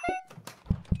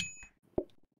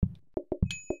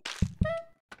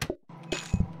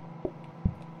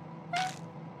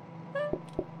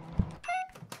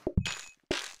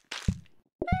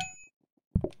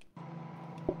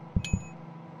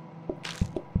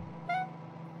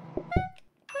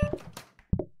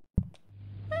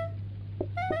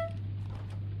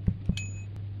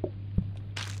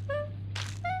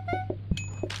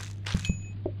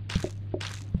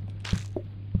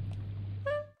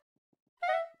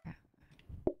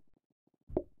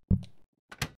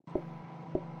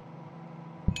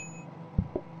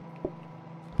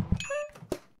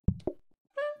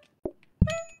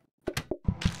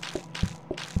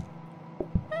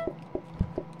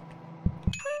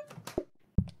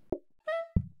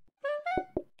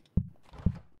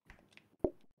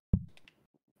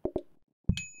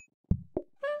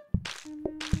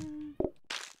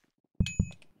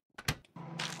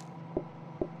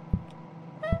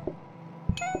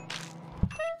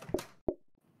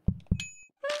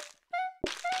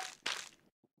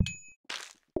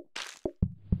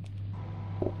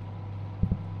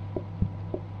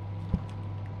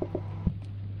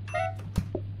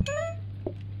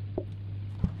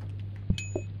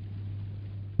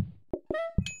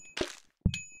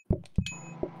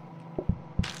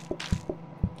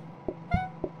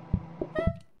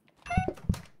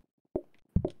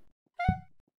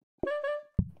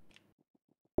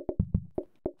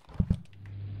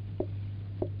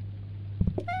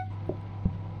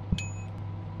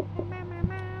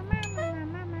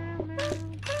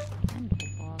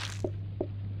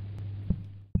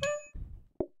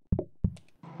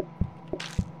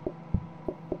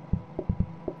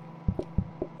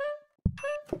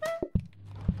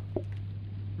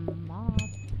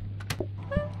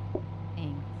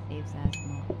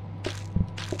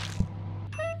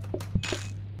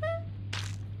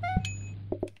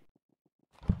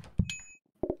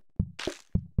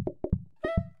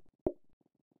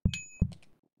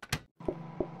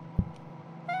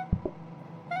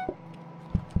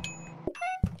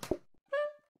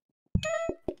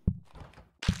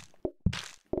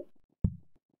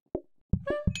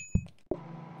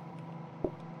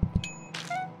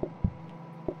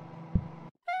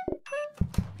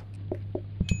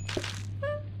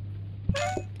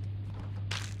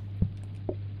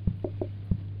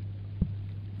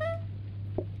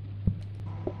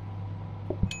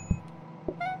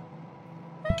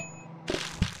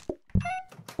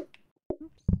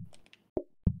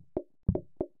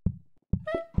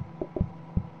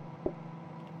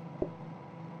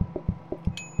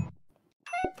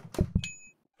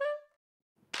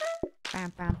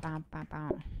 Bam, bam, bam, bam,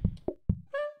 bam.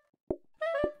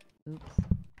 Oops.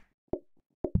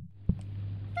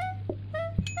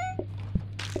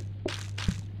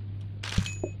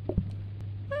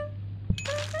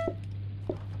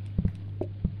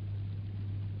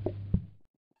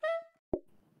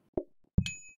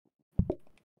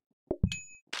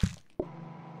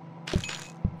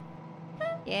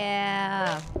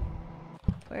 Yeah.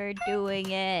 We're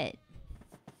doing it.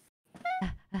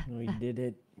 We did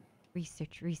it.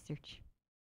 Research, research.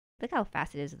 Look how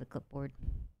fast it is with the clipboard.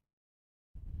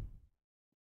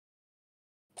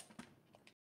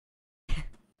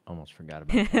 Almost forgot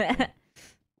about that.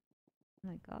 Oh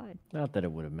my god. Not that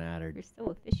it would have mattered. You're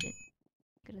so efficient.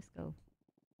 Look at us go.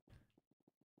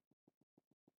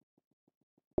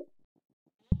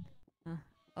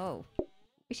 Oh.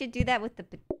 We should do that with the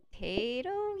potato,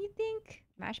 you think?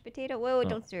 Mashed potato? Whoa, Oh.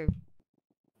 don't serve.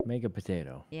 Make a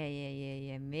potato.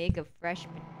 Yeah. Make a fresh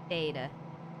potato.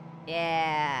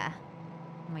 Yeah.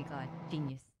 Oh my god.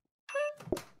 Genius.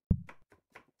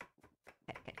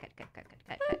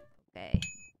 Cut. Okay.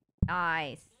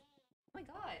 Nice. Oh my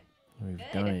god. We've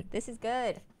Good. done it. This is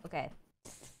good. Okay.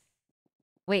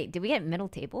 Wait, did we get middle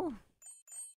table?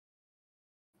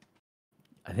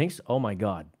 I think so. Oh my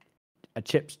god.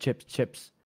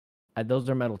 Chips. Those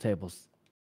are metal tables.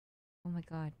 Oh my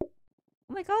god.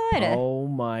 Oh my god. Oh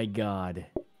my god.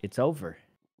 It's over.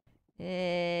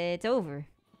 It's over.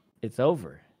 It's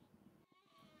over.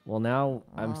 Well, now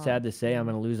I'm sad to say I'm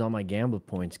going to lose all my gamble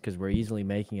points because we're easily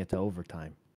making it to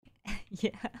overtime.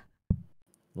 Yeah.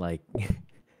 Like,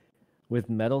 with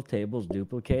metal tables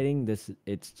duplicating,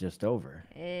 it's just over.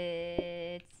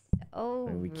 It's over.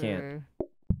 I mean, we can't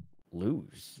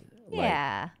lose.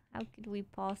 Yeah. How could we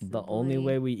possibly? The only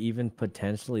way we even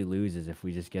potentially lose is if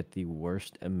we just get the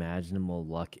worst imaginable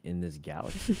luck in this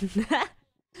galaxy.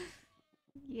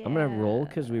 Yeah. I'm going to roll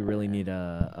because we really need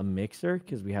a mixer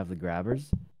because we have the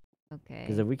grabbers. Okay.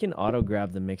 Because if we can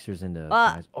auto-grab the mixers into...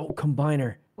 oh,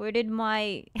 combiner! Where did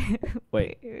my...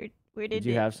 Wait. Where did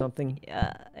you have something?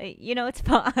 You know, it's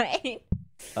fine.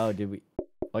 Oh, did we...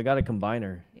 Well, I got a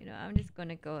combiner. You know, I'm just going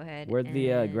to go ahead Where'd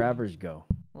the grabbers go?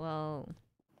 Well,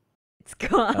 it's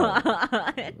gone.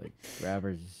 The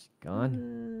grabbers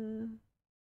gone?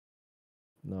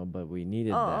 No, but we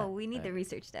needed that. Oh, we need the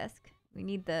research desk. We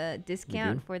need the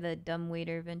discount for the dumb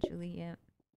waiter eventually, yeah.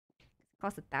 It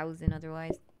costs 1,000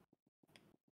 otherwise.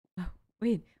 Oh,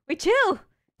 wait, chill!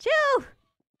 Chill,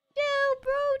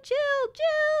 bro,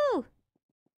 chill!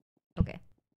 Okay.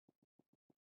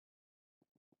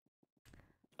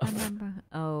 Remember?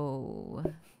 Oh,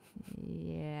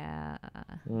 yeah.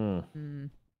 I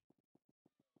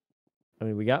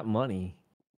mean, we got money.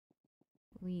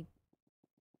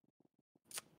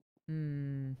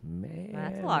 Man,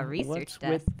 that's a lot of research. What's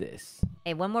with this?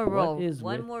 Hey, one more roll.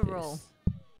 One more roll.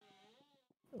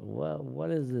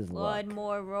 What is this? One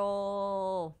more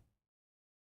roll.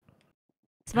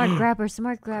 Smart grabber.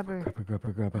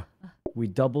 Grabber. We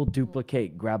double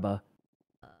duplicate grabber.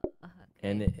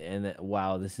 Okay. And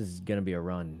wow, this is gonna be a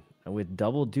run. And with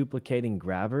double duplicating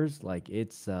grabbers, like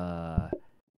it's I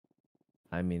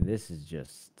mean, this is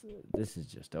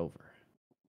just over.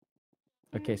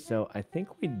 Okay, so I think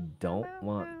we don't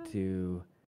want to...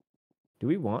 Do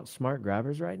we want smart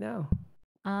grabbers right now?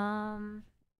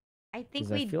 I think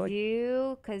we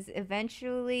do, because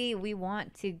eventually we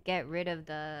want to get rid of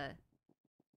the...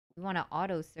 We want to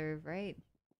auto-serve, right?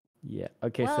 Yeah,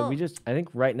 okay, so I think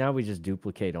right now we just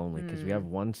duplicate only, because we have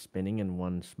one spinning and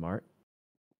one smart.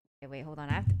 Okay, wait, hold on,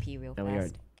 I have to pee real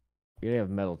fast. We already have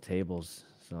metal tables,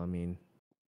 so I mean...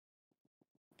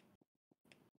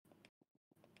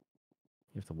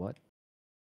 You have to what?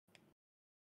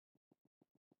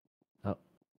 Oh,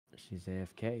 she's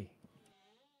AFK.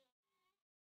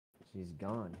 She's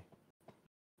gone.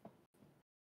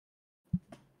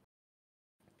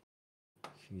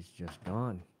 She's just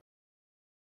gone.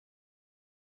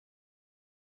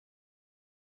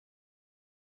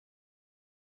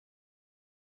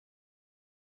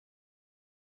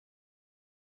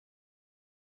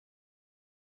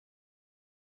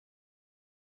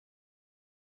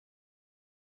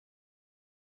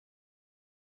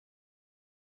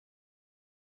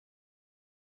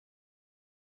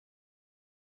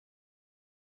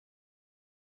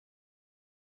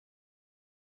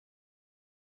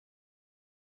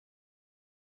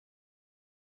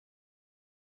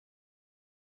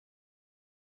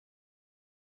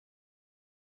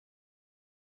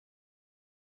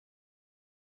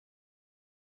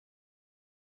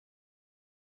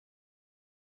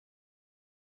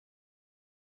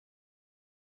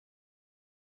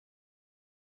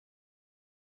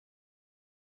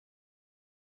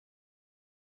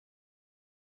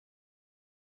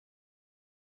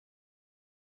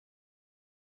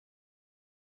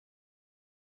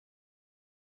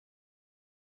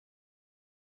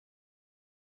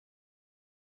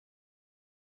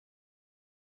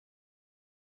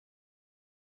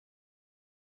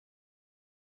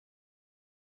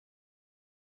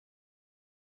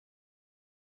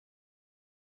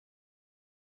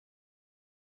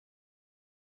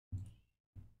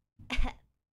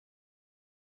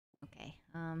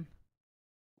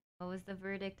 What was the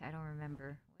verdict? I don't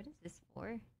remember. What is this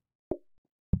for?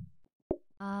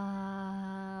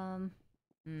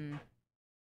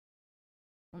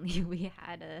 Only we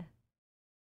had a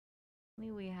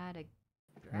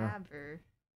grabber.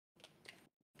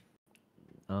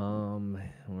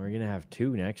 We're gonna have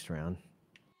 2 next round.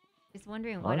 Just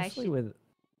wondering what Honestly, I should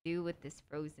do with this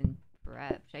frozen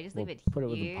prep. Should I just leave it here? Put it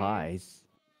with the pies.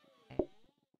 Okay.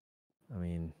 I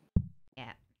mean.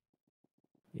 Yeah.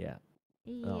 Yeah.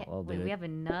 Yeah. I'll do Wait, it. we have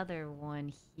another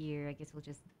one here. I guess we'll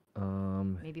just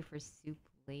maybe for soup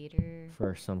later.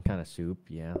 For some kind of soup,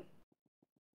 yeah.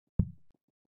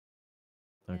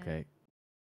 Okay.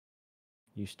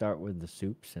 You start with the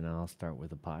soups and I'll start with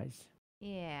the pies.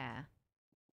 Yeah.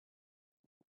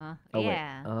 Huh? Oh,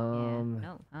 yeah. wait. Yeah.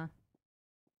 No, huh?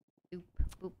 Boop,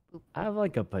 boop, boop. I have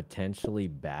like a potentially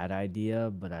bad idea,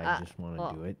 but I just want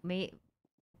to do it.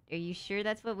 Are you sure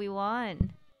that's what we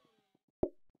want?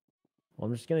 Well,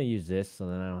 I'm just gonna use this so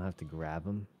then I don't have to grab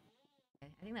them.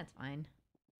 Okay, I think that's fine.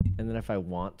 And then if I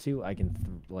want to, I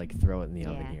can like throw it in the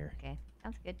oven here. Okay,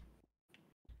 sounds good.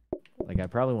 Like I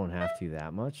probably won't have to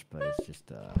that much, but it's just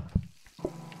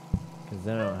because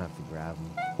then I don't have to grab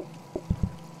them.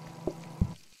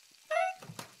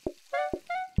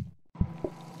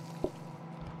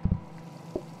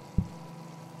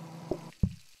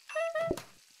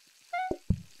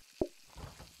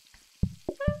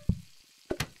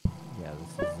 Yeah,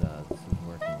 this is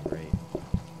working great.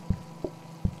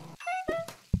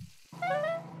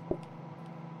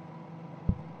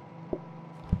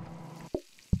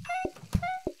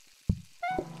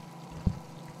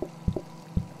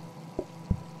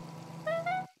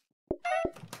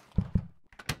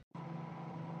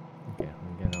 Okay,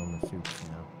 I'm getting on the soups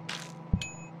now.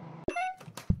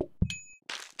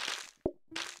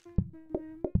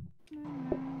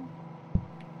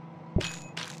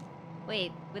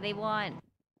 Wait, but they want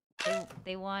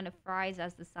fries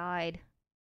as the side.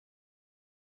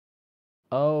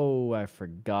 Oh, I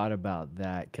forgot about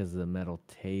that because of the metal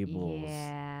tables.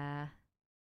 Yeah.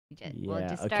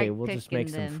 Yeah, okay, we'll just make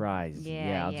some fries.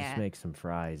 Yeah, I'll just make some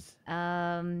fries.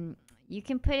 You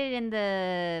can put it in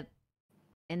the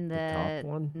top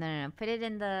one? No. Put it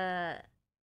in the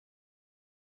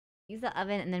use the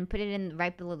oven and then put it in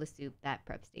right below the soup, that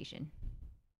prep station.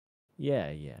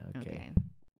 Yeah, okay.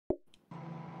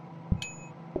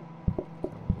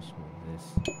 I'll just move this.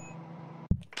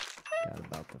 Forgot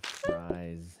about the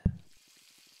fries.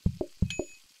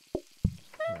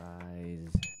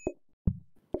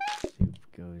 Soup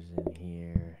goes in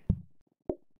here.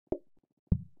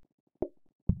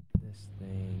 This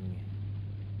thing.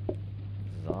 This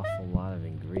is an awful lot of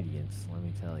ingredients, let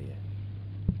me tell you.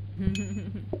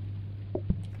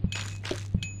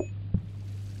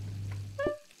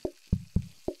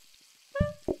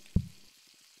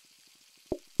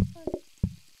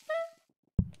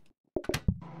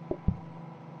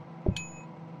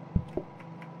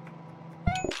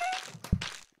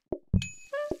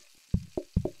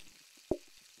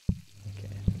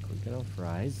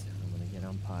 Fries. I'm gonna get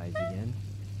on pies again.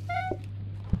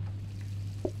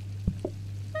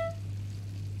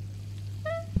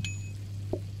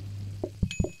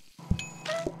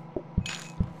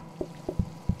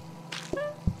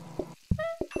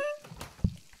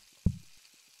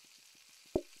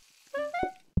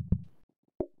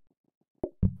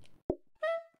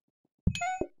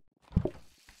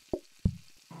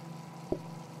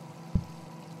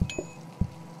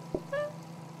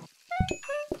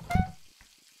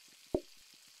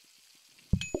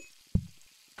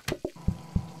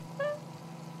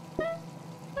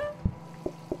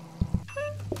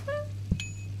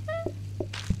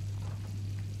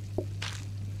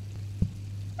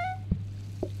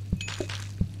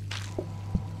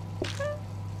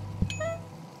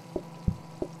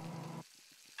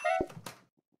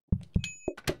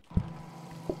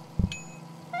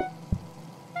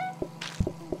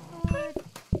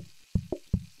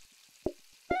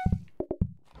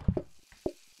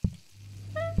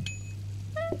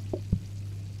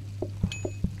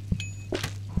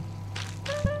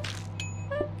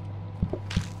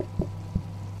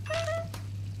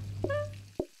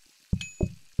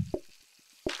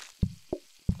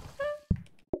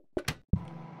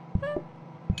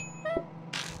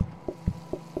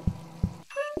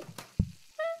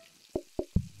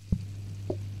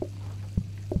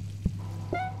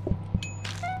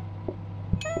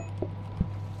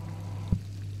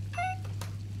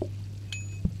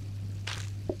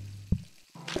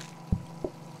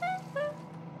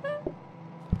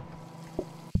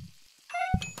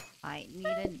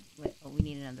 We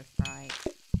need another fry.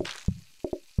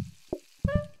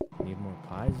 Need more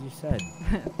Fries, you said?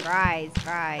 Fries.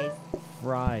 Fries.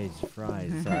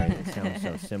 Sorry, it sounds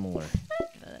so similar.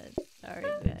 Sorry,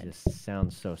 They man. just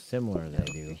sound so similar, they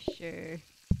do. For sure.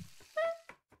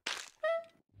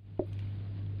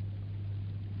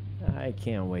 I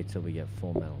can't wait till we get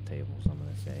full metal tables, I'm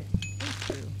gonna say.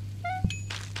 True.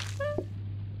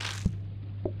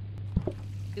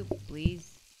 Soup,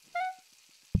 please.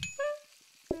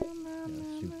 Yeah,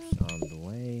 soup's on the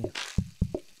way.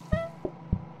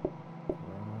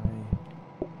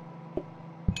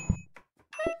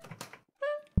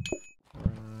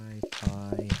 Fry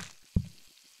pie.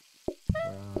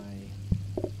 Fry.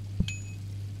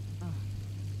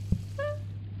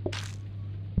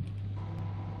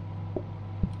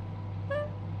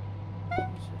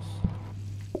 Jesus.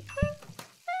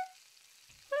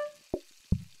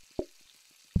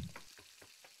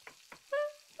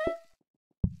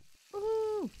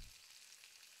 Woohoo!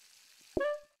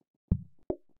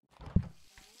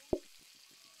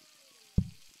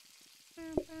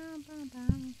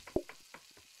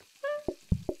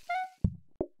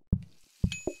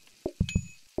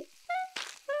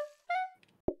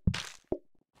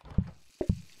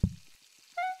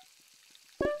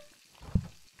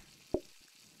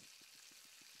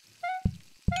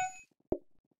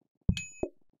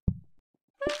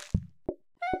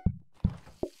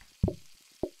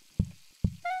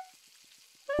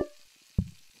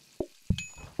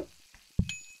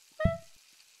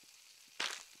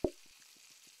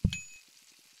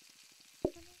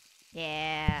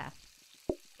 Yeah.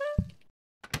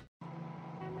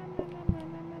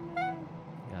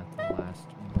 Got the last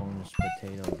bonus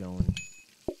potato going.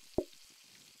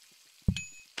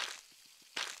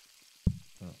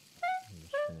 Oh, let me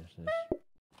just finish this.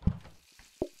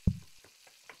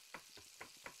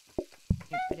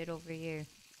 Here, put it over here.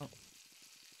 Oh.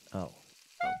 Oh,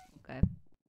 okay.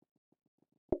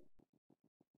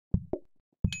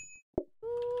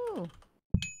 Woo!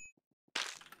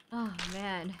 Oh,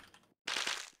 man.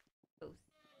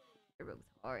 Turbo's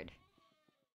hard.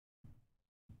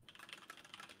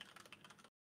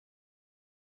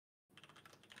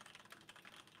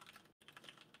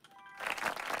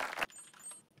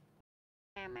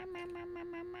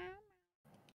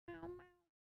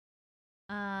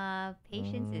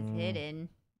 Patience is hidden,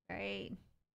 right?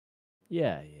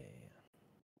 Yeah.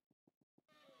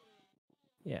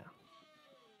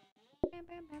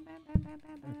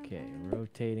 Okay,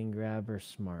 rotating grabber,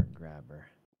 smart grabber.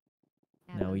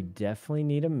 Now we definitely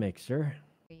need a mixer,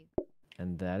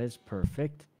 and that is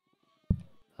perfect.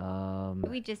 Can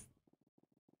we just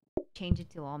change it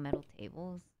to all metal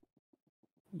tables?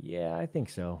 Yeah, I think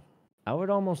so. I would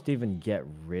almost even get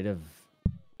rid of...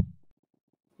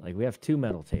 Like, we have 2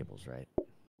 metal tables, right?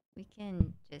 We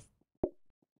can just...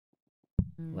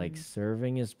 Like,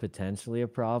 serving is potentially a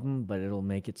problem, but it'll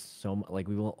make it so... Like,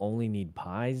 we will only need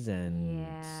pies and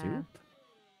soup?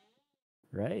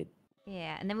 Right?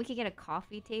 Yeah, and then we could get a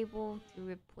coffee table to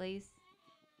replace...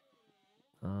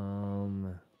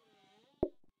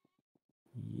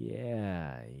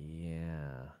 Yeah.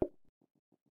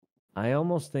 I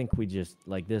almost think we just...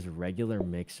 Like, this regular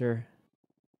mixer...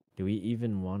 Do we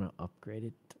even want to upgrade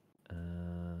it?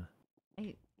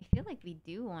 I feel like we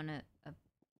do want to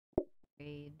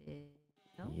upgrade it.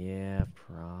 No? Yeah,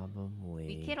 probably.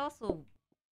 We could also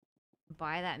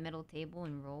buy that metal table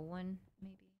and roll one,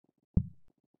 maybe.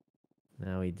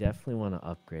 No, we definitely want to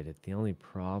upgrade it. The only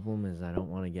problem is I don't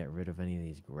want to get rid of any of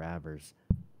these grabbers.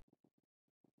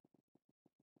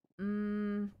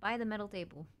 Buy the metal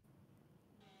table.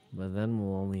 But then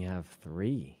we'll only have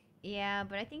 3. Yeah,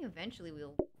 but I think eventually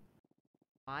we'll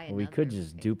buy another. We could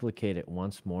just duplicate it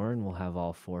once more and we'll have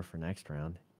all 4 for next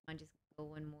round. I'll just go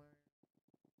one more.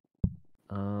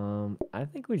 I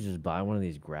think we just buy one of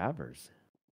these grabbers.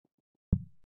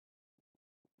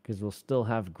 Because we'll still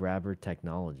have grabber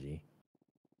technology.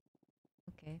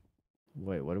 Okay.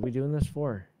 Wait, what are we doing this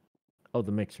for? Oh,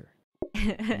 the mixer.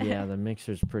 Yeah, the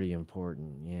mixer's pretty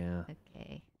important. Yeah.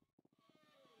 Okay.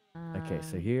 Okay,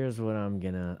 so here's what I'm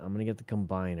gonna get the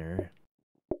combiner.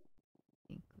 I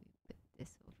think we put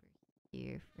this over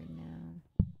here for now.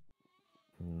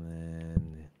 And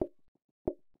then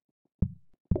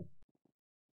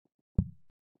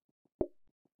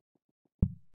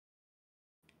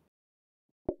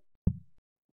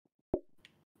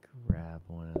grab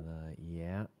one of the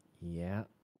yeah.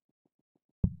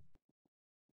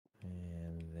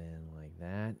 And then like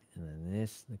that. And then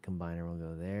this, the combiner will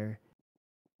go there.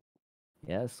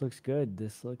 Yeah, this looks good.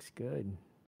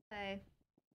 Okay.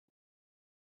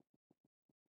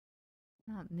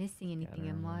 Not missing anything,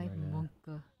 am I,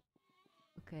 Monka?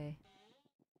 Okay.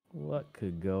 What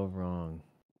could go wrong?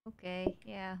 Okay,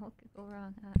 yeah, what could go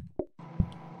wrong, huh?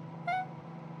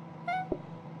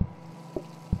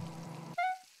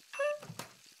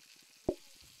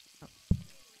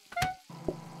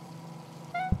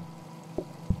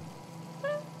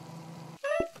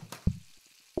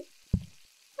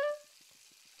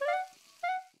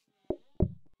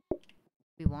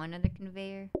 We want another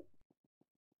conveyor?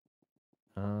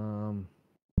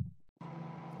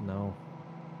 No.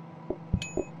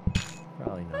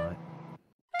 Probably not.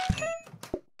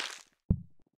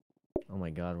 Oh my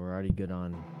god, we're already good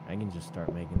on... I can just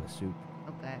start making the soup.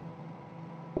 Okay.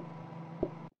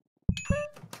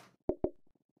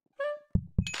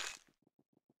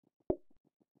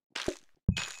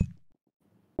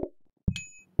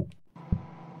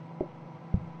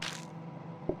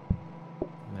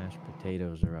 Mashed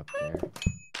potatoes are up there.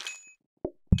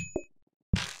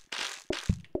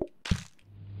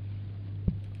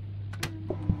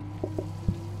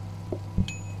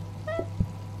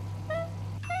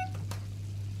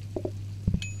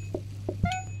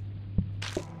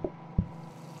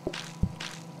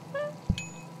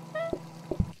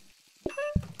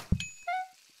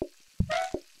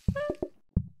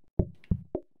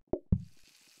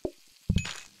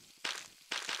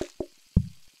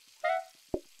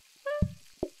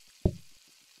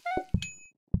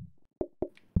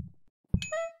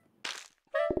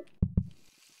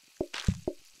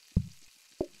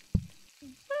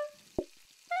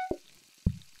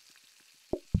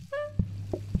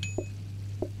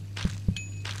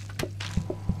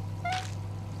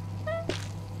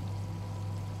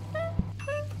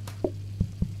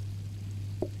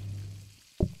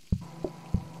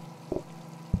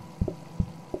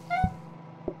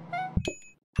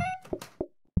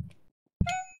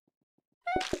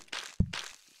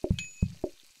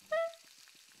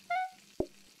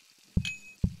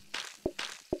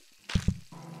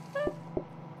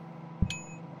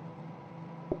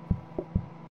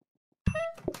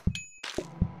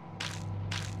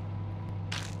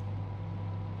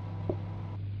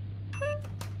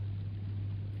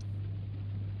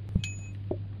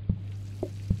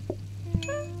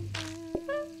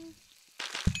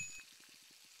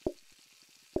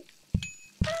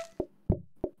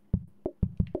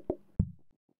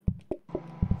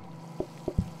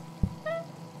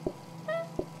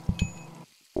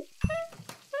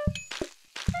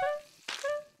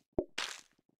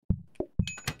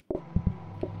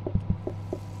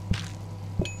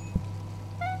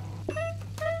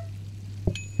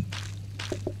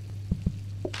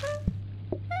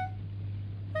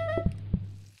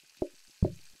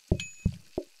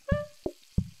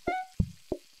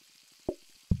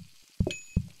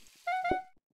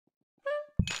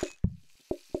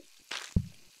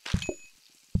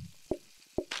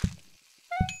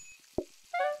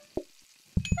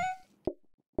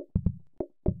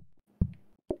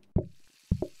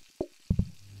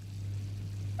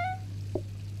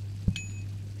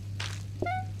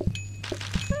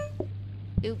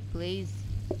 Soup, please.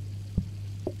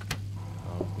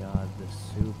 Oh god, the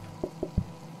soup.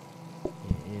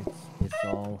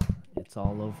 It's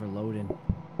all overloading.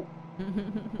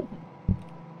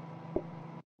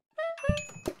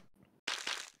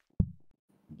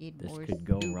 This could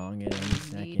go wrong at any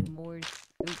second. Need more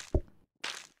soup.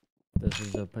 This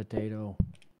is a potato.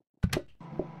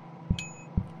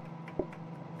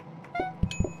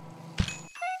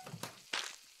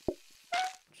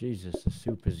 Jesus, the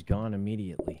soup is gone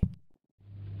immediately.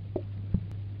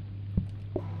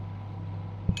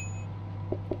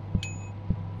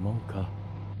 Monka.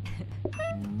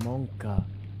 Monka.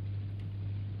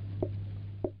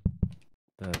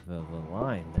 The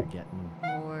line, they're getting...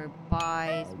 More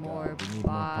pies, Oh more God, we need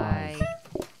pies. more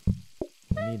pies.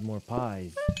 We need more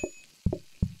pies.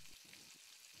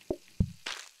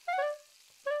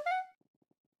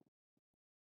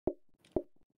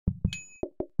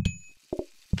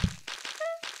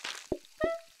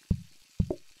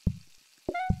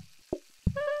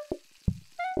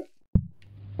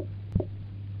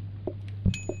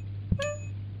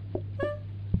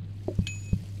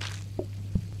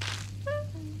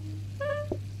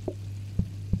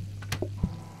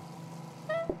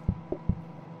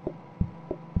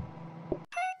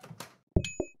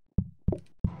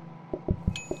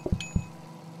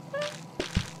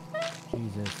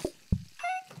 Jesus.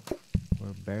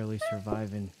 We're barely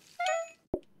surviving.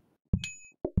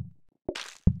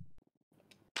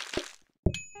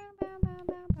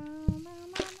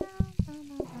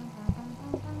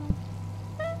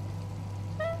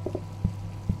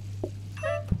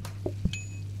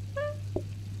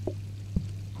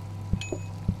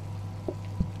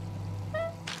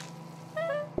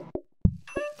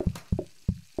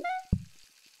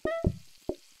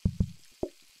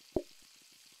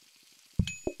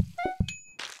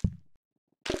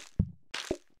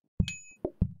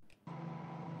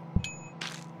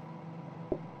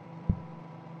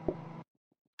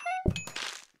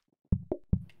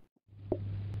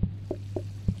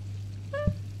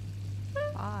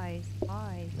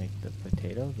 Make the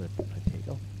potato the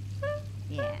potato.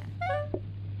 Yeah.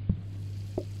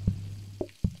 The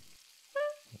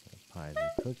pies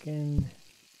are cooking.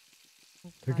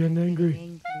 Oh, They're God, getting I'm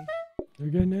angry. They're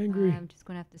getting angry. I'm just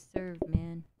gonna have to serve,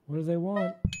 man. What do they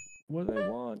want? What do they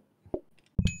want?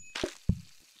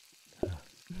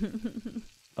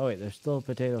 Oh wait, there's still a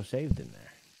potato saved in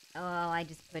there. Oh, I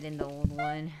just put in the old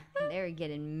one. They're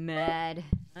getting mad.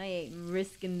 I ain't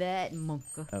risking that,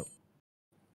 monka. Oh.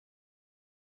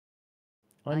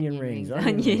 Onion rings.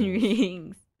 Onion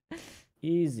rings.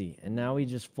 Easy. And now we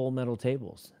just full metal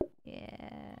tables. Yeah.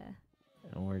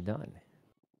 And we're done.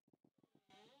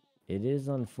 It is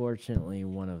unfortunately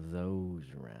one of those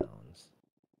rounds.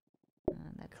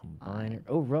 That's Combiner. fine.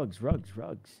 Oh, rugs.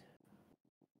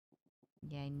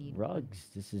 Yeah, I need rugs.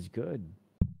 This is good.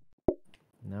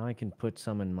 Now I can put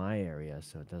some in my area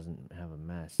so it doesn't have a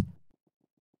mess.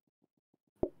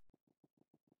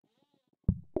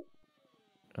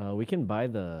 We can buy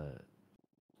the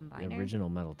original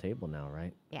metal table now,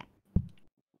 right? Yeah.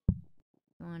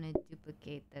 You want to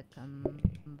duplicate the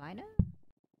combiner?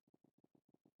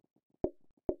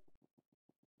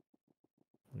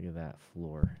 Look at that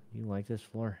floor. You like this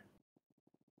floor?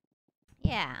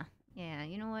 Yeah. Yeah,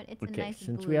 you know what? It's a nice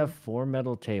since blue. we have 4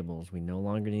 metal tables, we no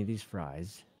longer need these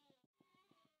fries.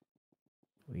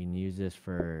 We can use this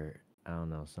for, I don't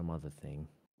know, some other thing.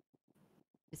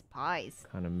 Just pies.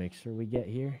 Kind of mixer we get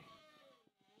here.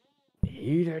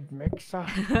 Heated mixer.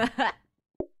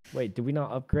 Wait, did we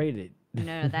not upgrade it?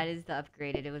 No, that is the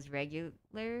upgraded. It was regular,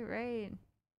 right?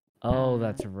 Oh,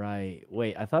 that's right.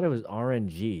 Wait, I thought it was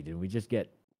RNG. Did we just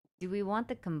get... Do we want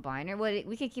the combiner? Well,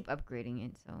 we could keep upgrading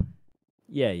it, so...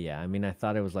 Yeah. I mean, I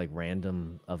thought it was like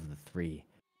random of the 3.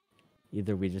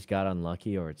 Either we just got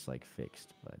unlucky or it's like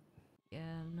fixed, but...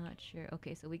 Yeah, I'm not sure.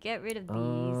 Okay, so we get rid of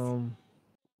these.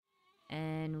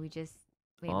 And we just...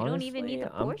 Wait, honestly, we don't even need the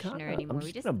portioner anymore.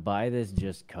 I'm just gonna buy this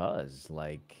just cuz,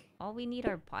 like... All we need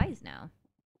are pies now.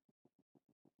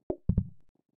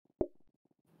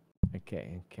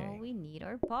 Okay. All we need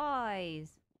are pies.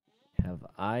 Have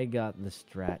I got the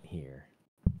strat here?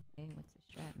 Okay, what's the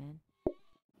strat, man?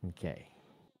 Okay.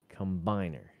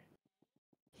 Combiner.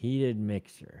 Heated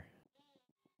mixer.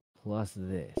 Plus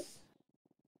this.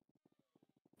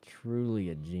 Truly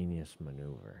a genius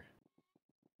maneuver.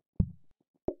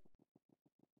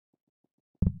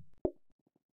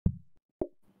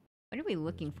 What are we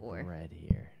looking for? Bread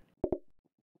here.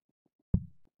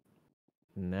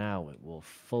 Now it will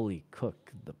fully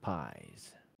cook the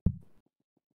pies.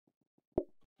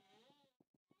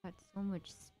 Got so much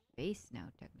space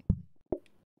now, technically.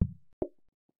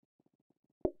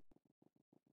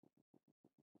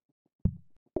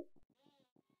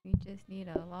 We just need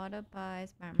a lot of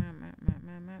pies.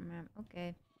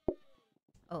 Okay.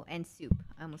 Oh, and soup.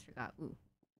 I almost forgot. Ooh.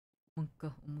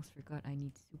 Monka, almost forgot I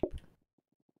need soup.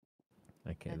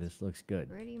 Okay, this looks good.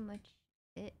 Pretty much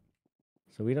it.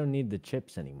 So we don't need the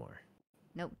chips anymore.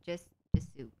 Nope, just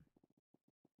soup.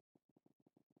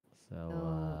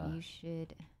 So, you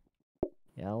should...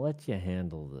 Yeah, I'll let you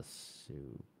handle the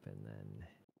soup, and then...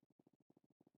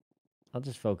 I'll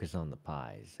just focus on the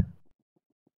pies.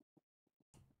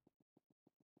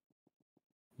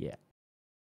 Yeah.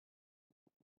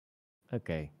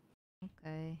 Okay.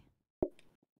 Okay.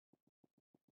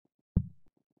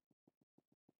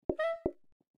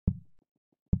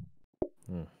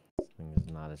 This thing is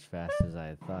not as fast as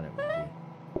I thought it would be.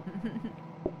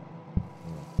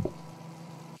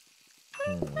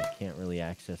 I can't really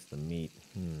access the meat.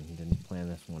 Didn't plan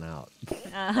this one out.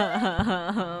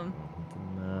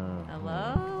 No.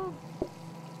 Hello?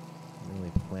 Didn't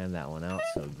really plan that one out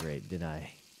so great, did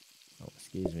I? Oh,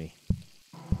 excuse me.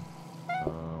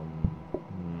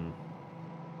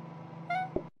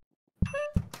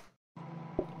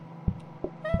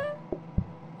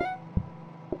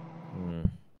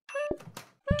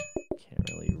 Can't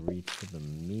really reach for the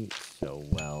meat so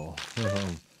well.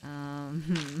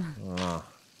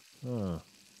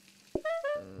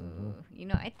 You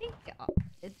know, I think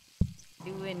it's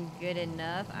doing good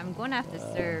enough. I'm going to have to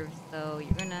serve, so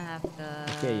you're going to have to...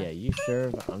 Okay, yeah, you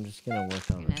serve. I'm just going to work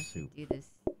on the soup. Do this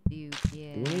soup,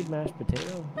 yeah. Do we need mashed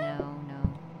potato? No,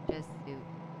 just soup.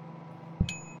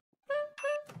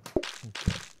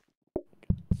 Okay.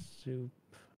 Soup.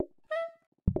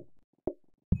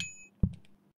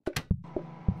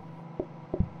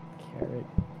 Carrot.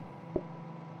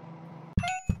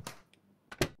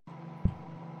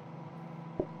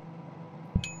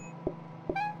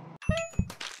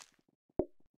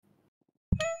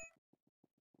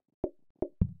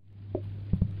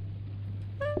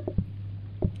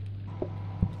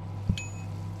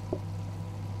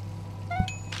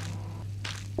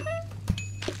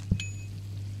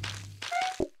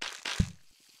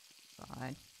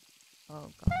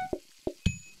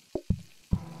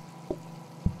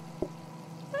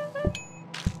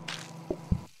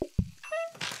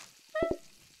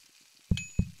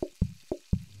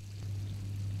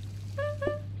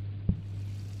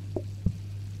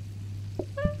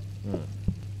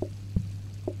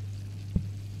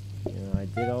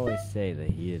 did always say the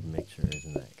heated mixer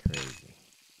isn't that crazy.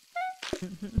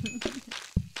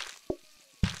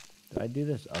 Did I do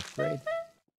this upgrade?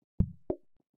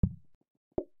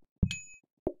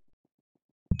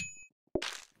 What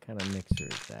kind of mixer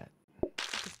is that? We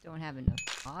just don't have enough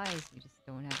pies. We just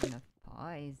don't have enough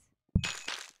pies.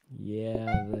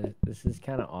 Yeah, this is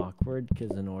kind of awkward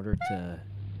because in order to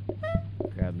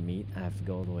grab meat, I have to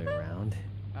go all the way around.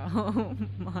 Oh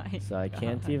my So I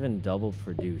can't even double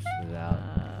produce without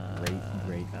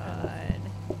great penalty.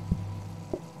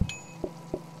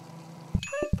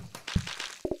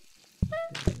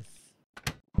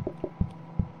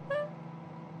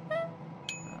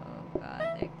 Oh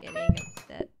god, they're getting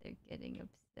upset. They're getting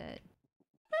upset.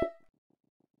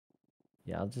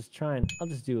 Yeah, I'll just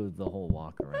do the whole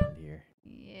walk around here.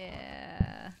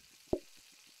 Yeah.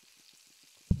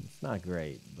 It's not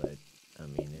great, but I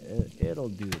mean, it'll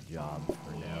do the job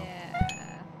for now.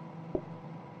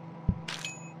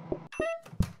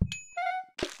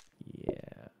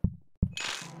 Yeah.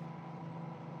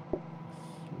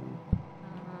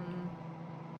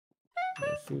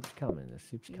 The soup's coming. The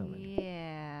soup's coming.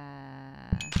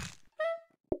 Yeah.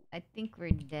 I think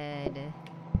we're dead.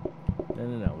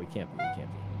 No, we can't be.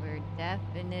 We're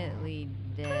definitely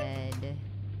dead.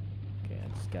 Okay, I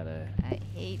just gotta... I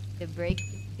hate to break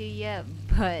it to you,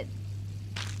 but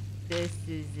this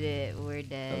is it. We're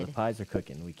dead. Oh, the pies are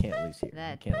cooking. We can't lose here.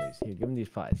 We can't lose. Here, give them these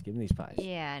pies. Give them these pies.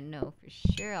 Yeah, no, for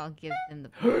sure I'll give them the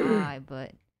pie,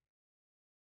 but...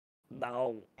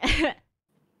 No.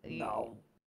 No.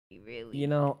 Really? You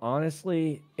know,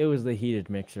 honestly, it was the heated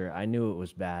mixer. I knew it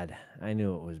was bad.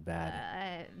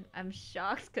 I'm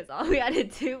shocked because all we had to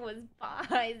do was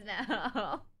pies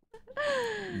now.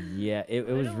 Yeah, it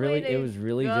was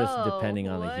really just depending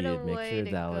on the heated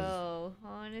mixer.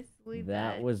 Honestly,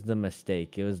 that was the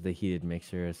mistake. It was the heated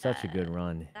mixer. It's such a good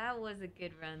run. That was a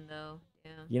good run though.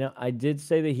 Yeah. You know, I did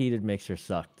say the heated mixer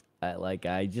sucked.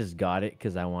 I just got it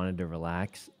because I wanted to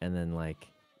relax, and then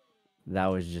that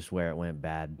was just where it went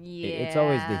bad. Yeah. It's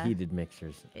always the heated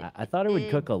mixers. I thought it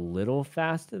would cook a little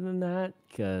faster than that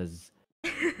because,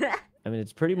 I mean,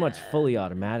 it's pretty much fully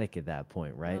automatic at that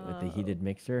point, right? With the heated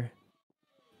mixer.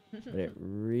 But it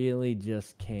really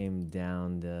just came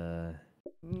down to...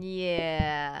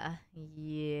 Yeah.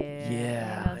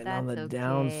 Yeah, and on the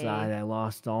downside, I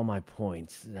lost all my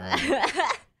points. We were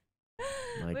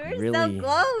so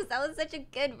close. That was such a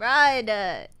good run.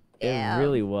 It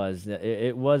really was.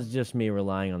 It was just me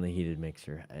relying on the heated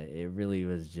mixer. It really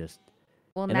was just...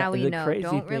 Well, now we know.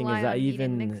 Don't rely on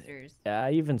heated mixers.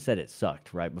 I even said it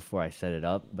sucked right before I set it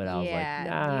up, but I was like,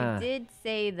 nah. You did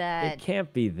say that. It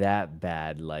can't be that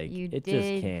bad. Just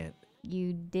can't.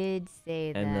 You did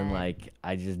say that. And then,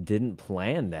 I just didn't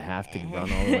plan to have to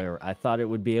run all the way around. I thought it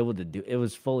would be able to do... It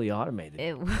was fully automated.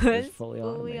 It was fully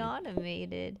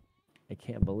automated. I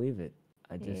can't believe it.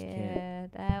 I just can't. Yeah,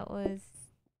 that was...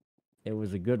 It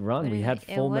was a good run. We had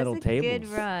full metal tables. It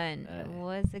was a good run. It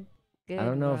was a good I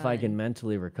don't know if I can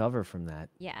mentally recover from that.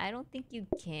 Yeah, I don't think you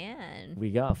can.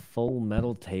 We got full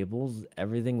metal tables.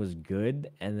 Everything was good.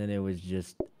 And then it was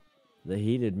just the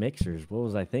heated mixers. What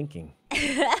was I thinking?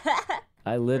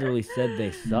 I literally said they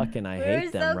suck and I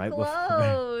hate them right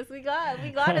before. We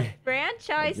got a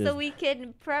franchise so we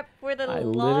can prep for the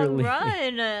long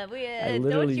run. I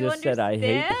literally just said I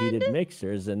hate heated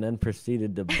mixers and then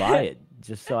proceeded to buy it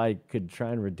just so I could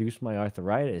try and reduce my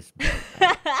arthritis.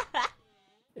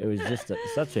 It was just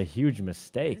such a huge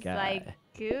mistake. It's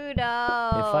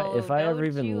kudos. If I ever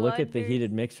even look at the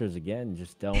heated mixers again,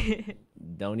 just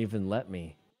don't even let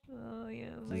me. Oh yeah,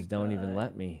 just don't even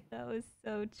let me. That was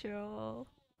so troll.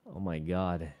 Oh my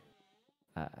god.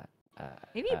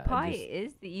 Maybe pie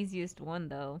is the easiest one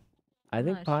though. I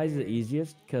think pie is the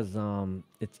easiest because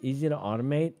it's easy to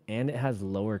automate and it has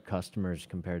lower customers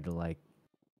compared to like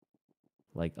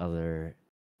other,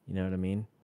 you know what I mean?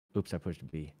 Oops, I pushed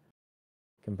B.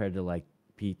 Compared to like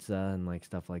pizza and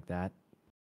stuff like that.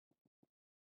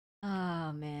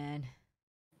 Oh man.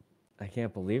 I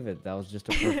can't believe it. That was just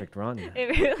a perfect run.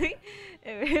 It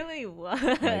really was.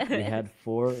 We had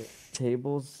 4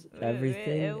 tables,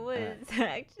 everything. It was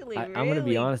actually really I'm gonna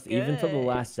be honest. good. Even till the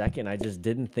last second, I just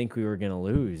didn't think we were gonna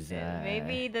lose.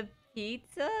 Maybe the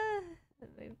pizza.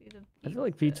 I feel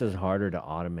like pizza's harder to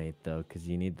automate though, because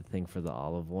you need the thing for the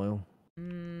olive oil.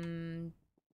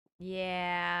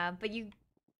 Yeah, but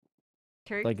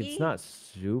turkey. It's not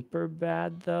super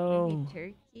bad though. Maybe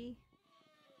turkey.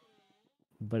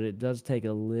 But it does take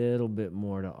a little bit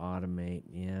more to automate,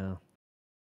 yeah.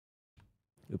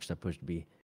 Oops, I pushed B.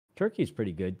 Turkey's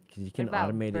pretty good because you can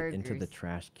automate it into the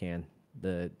trash can.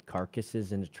 The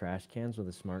carcasses into trash cans with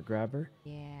a smart grabber.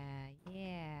 Yeah.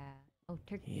 Oh,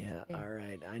 turkey. Yeah, all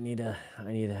right. I need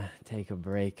to take a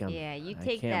break. Yeah, you I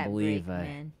take can't that believe break,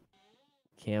 man.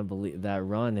 can't believe that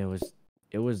run.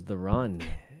 It was the run.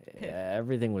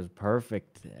 Everything was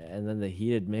perfect, and then the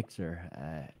heated mixer.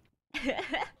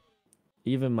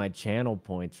 Even my channel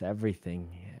points, everything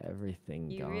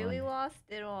You gone. really lost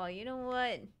it all. You know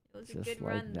what? It was a good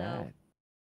run, though.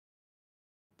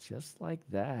 Just like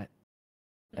that.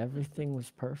 Everything was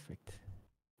perfect.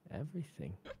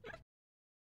 Everything.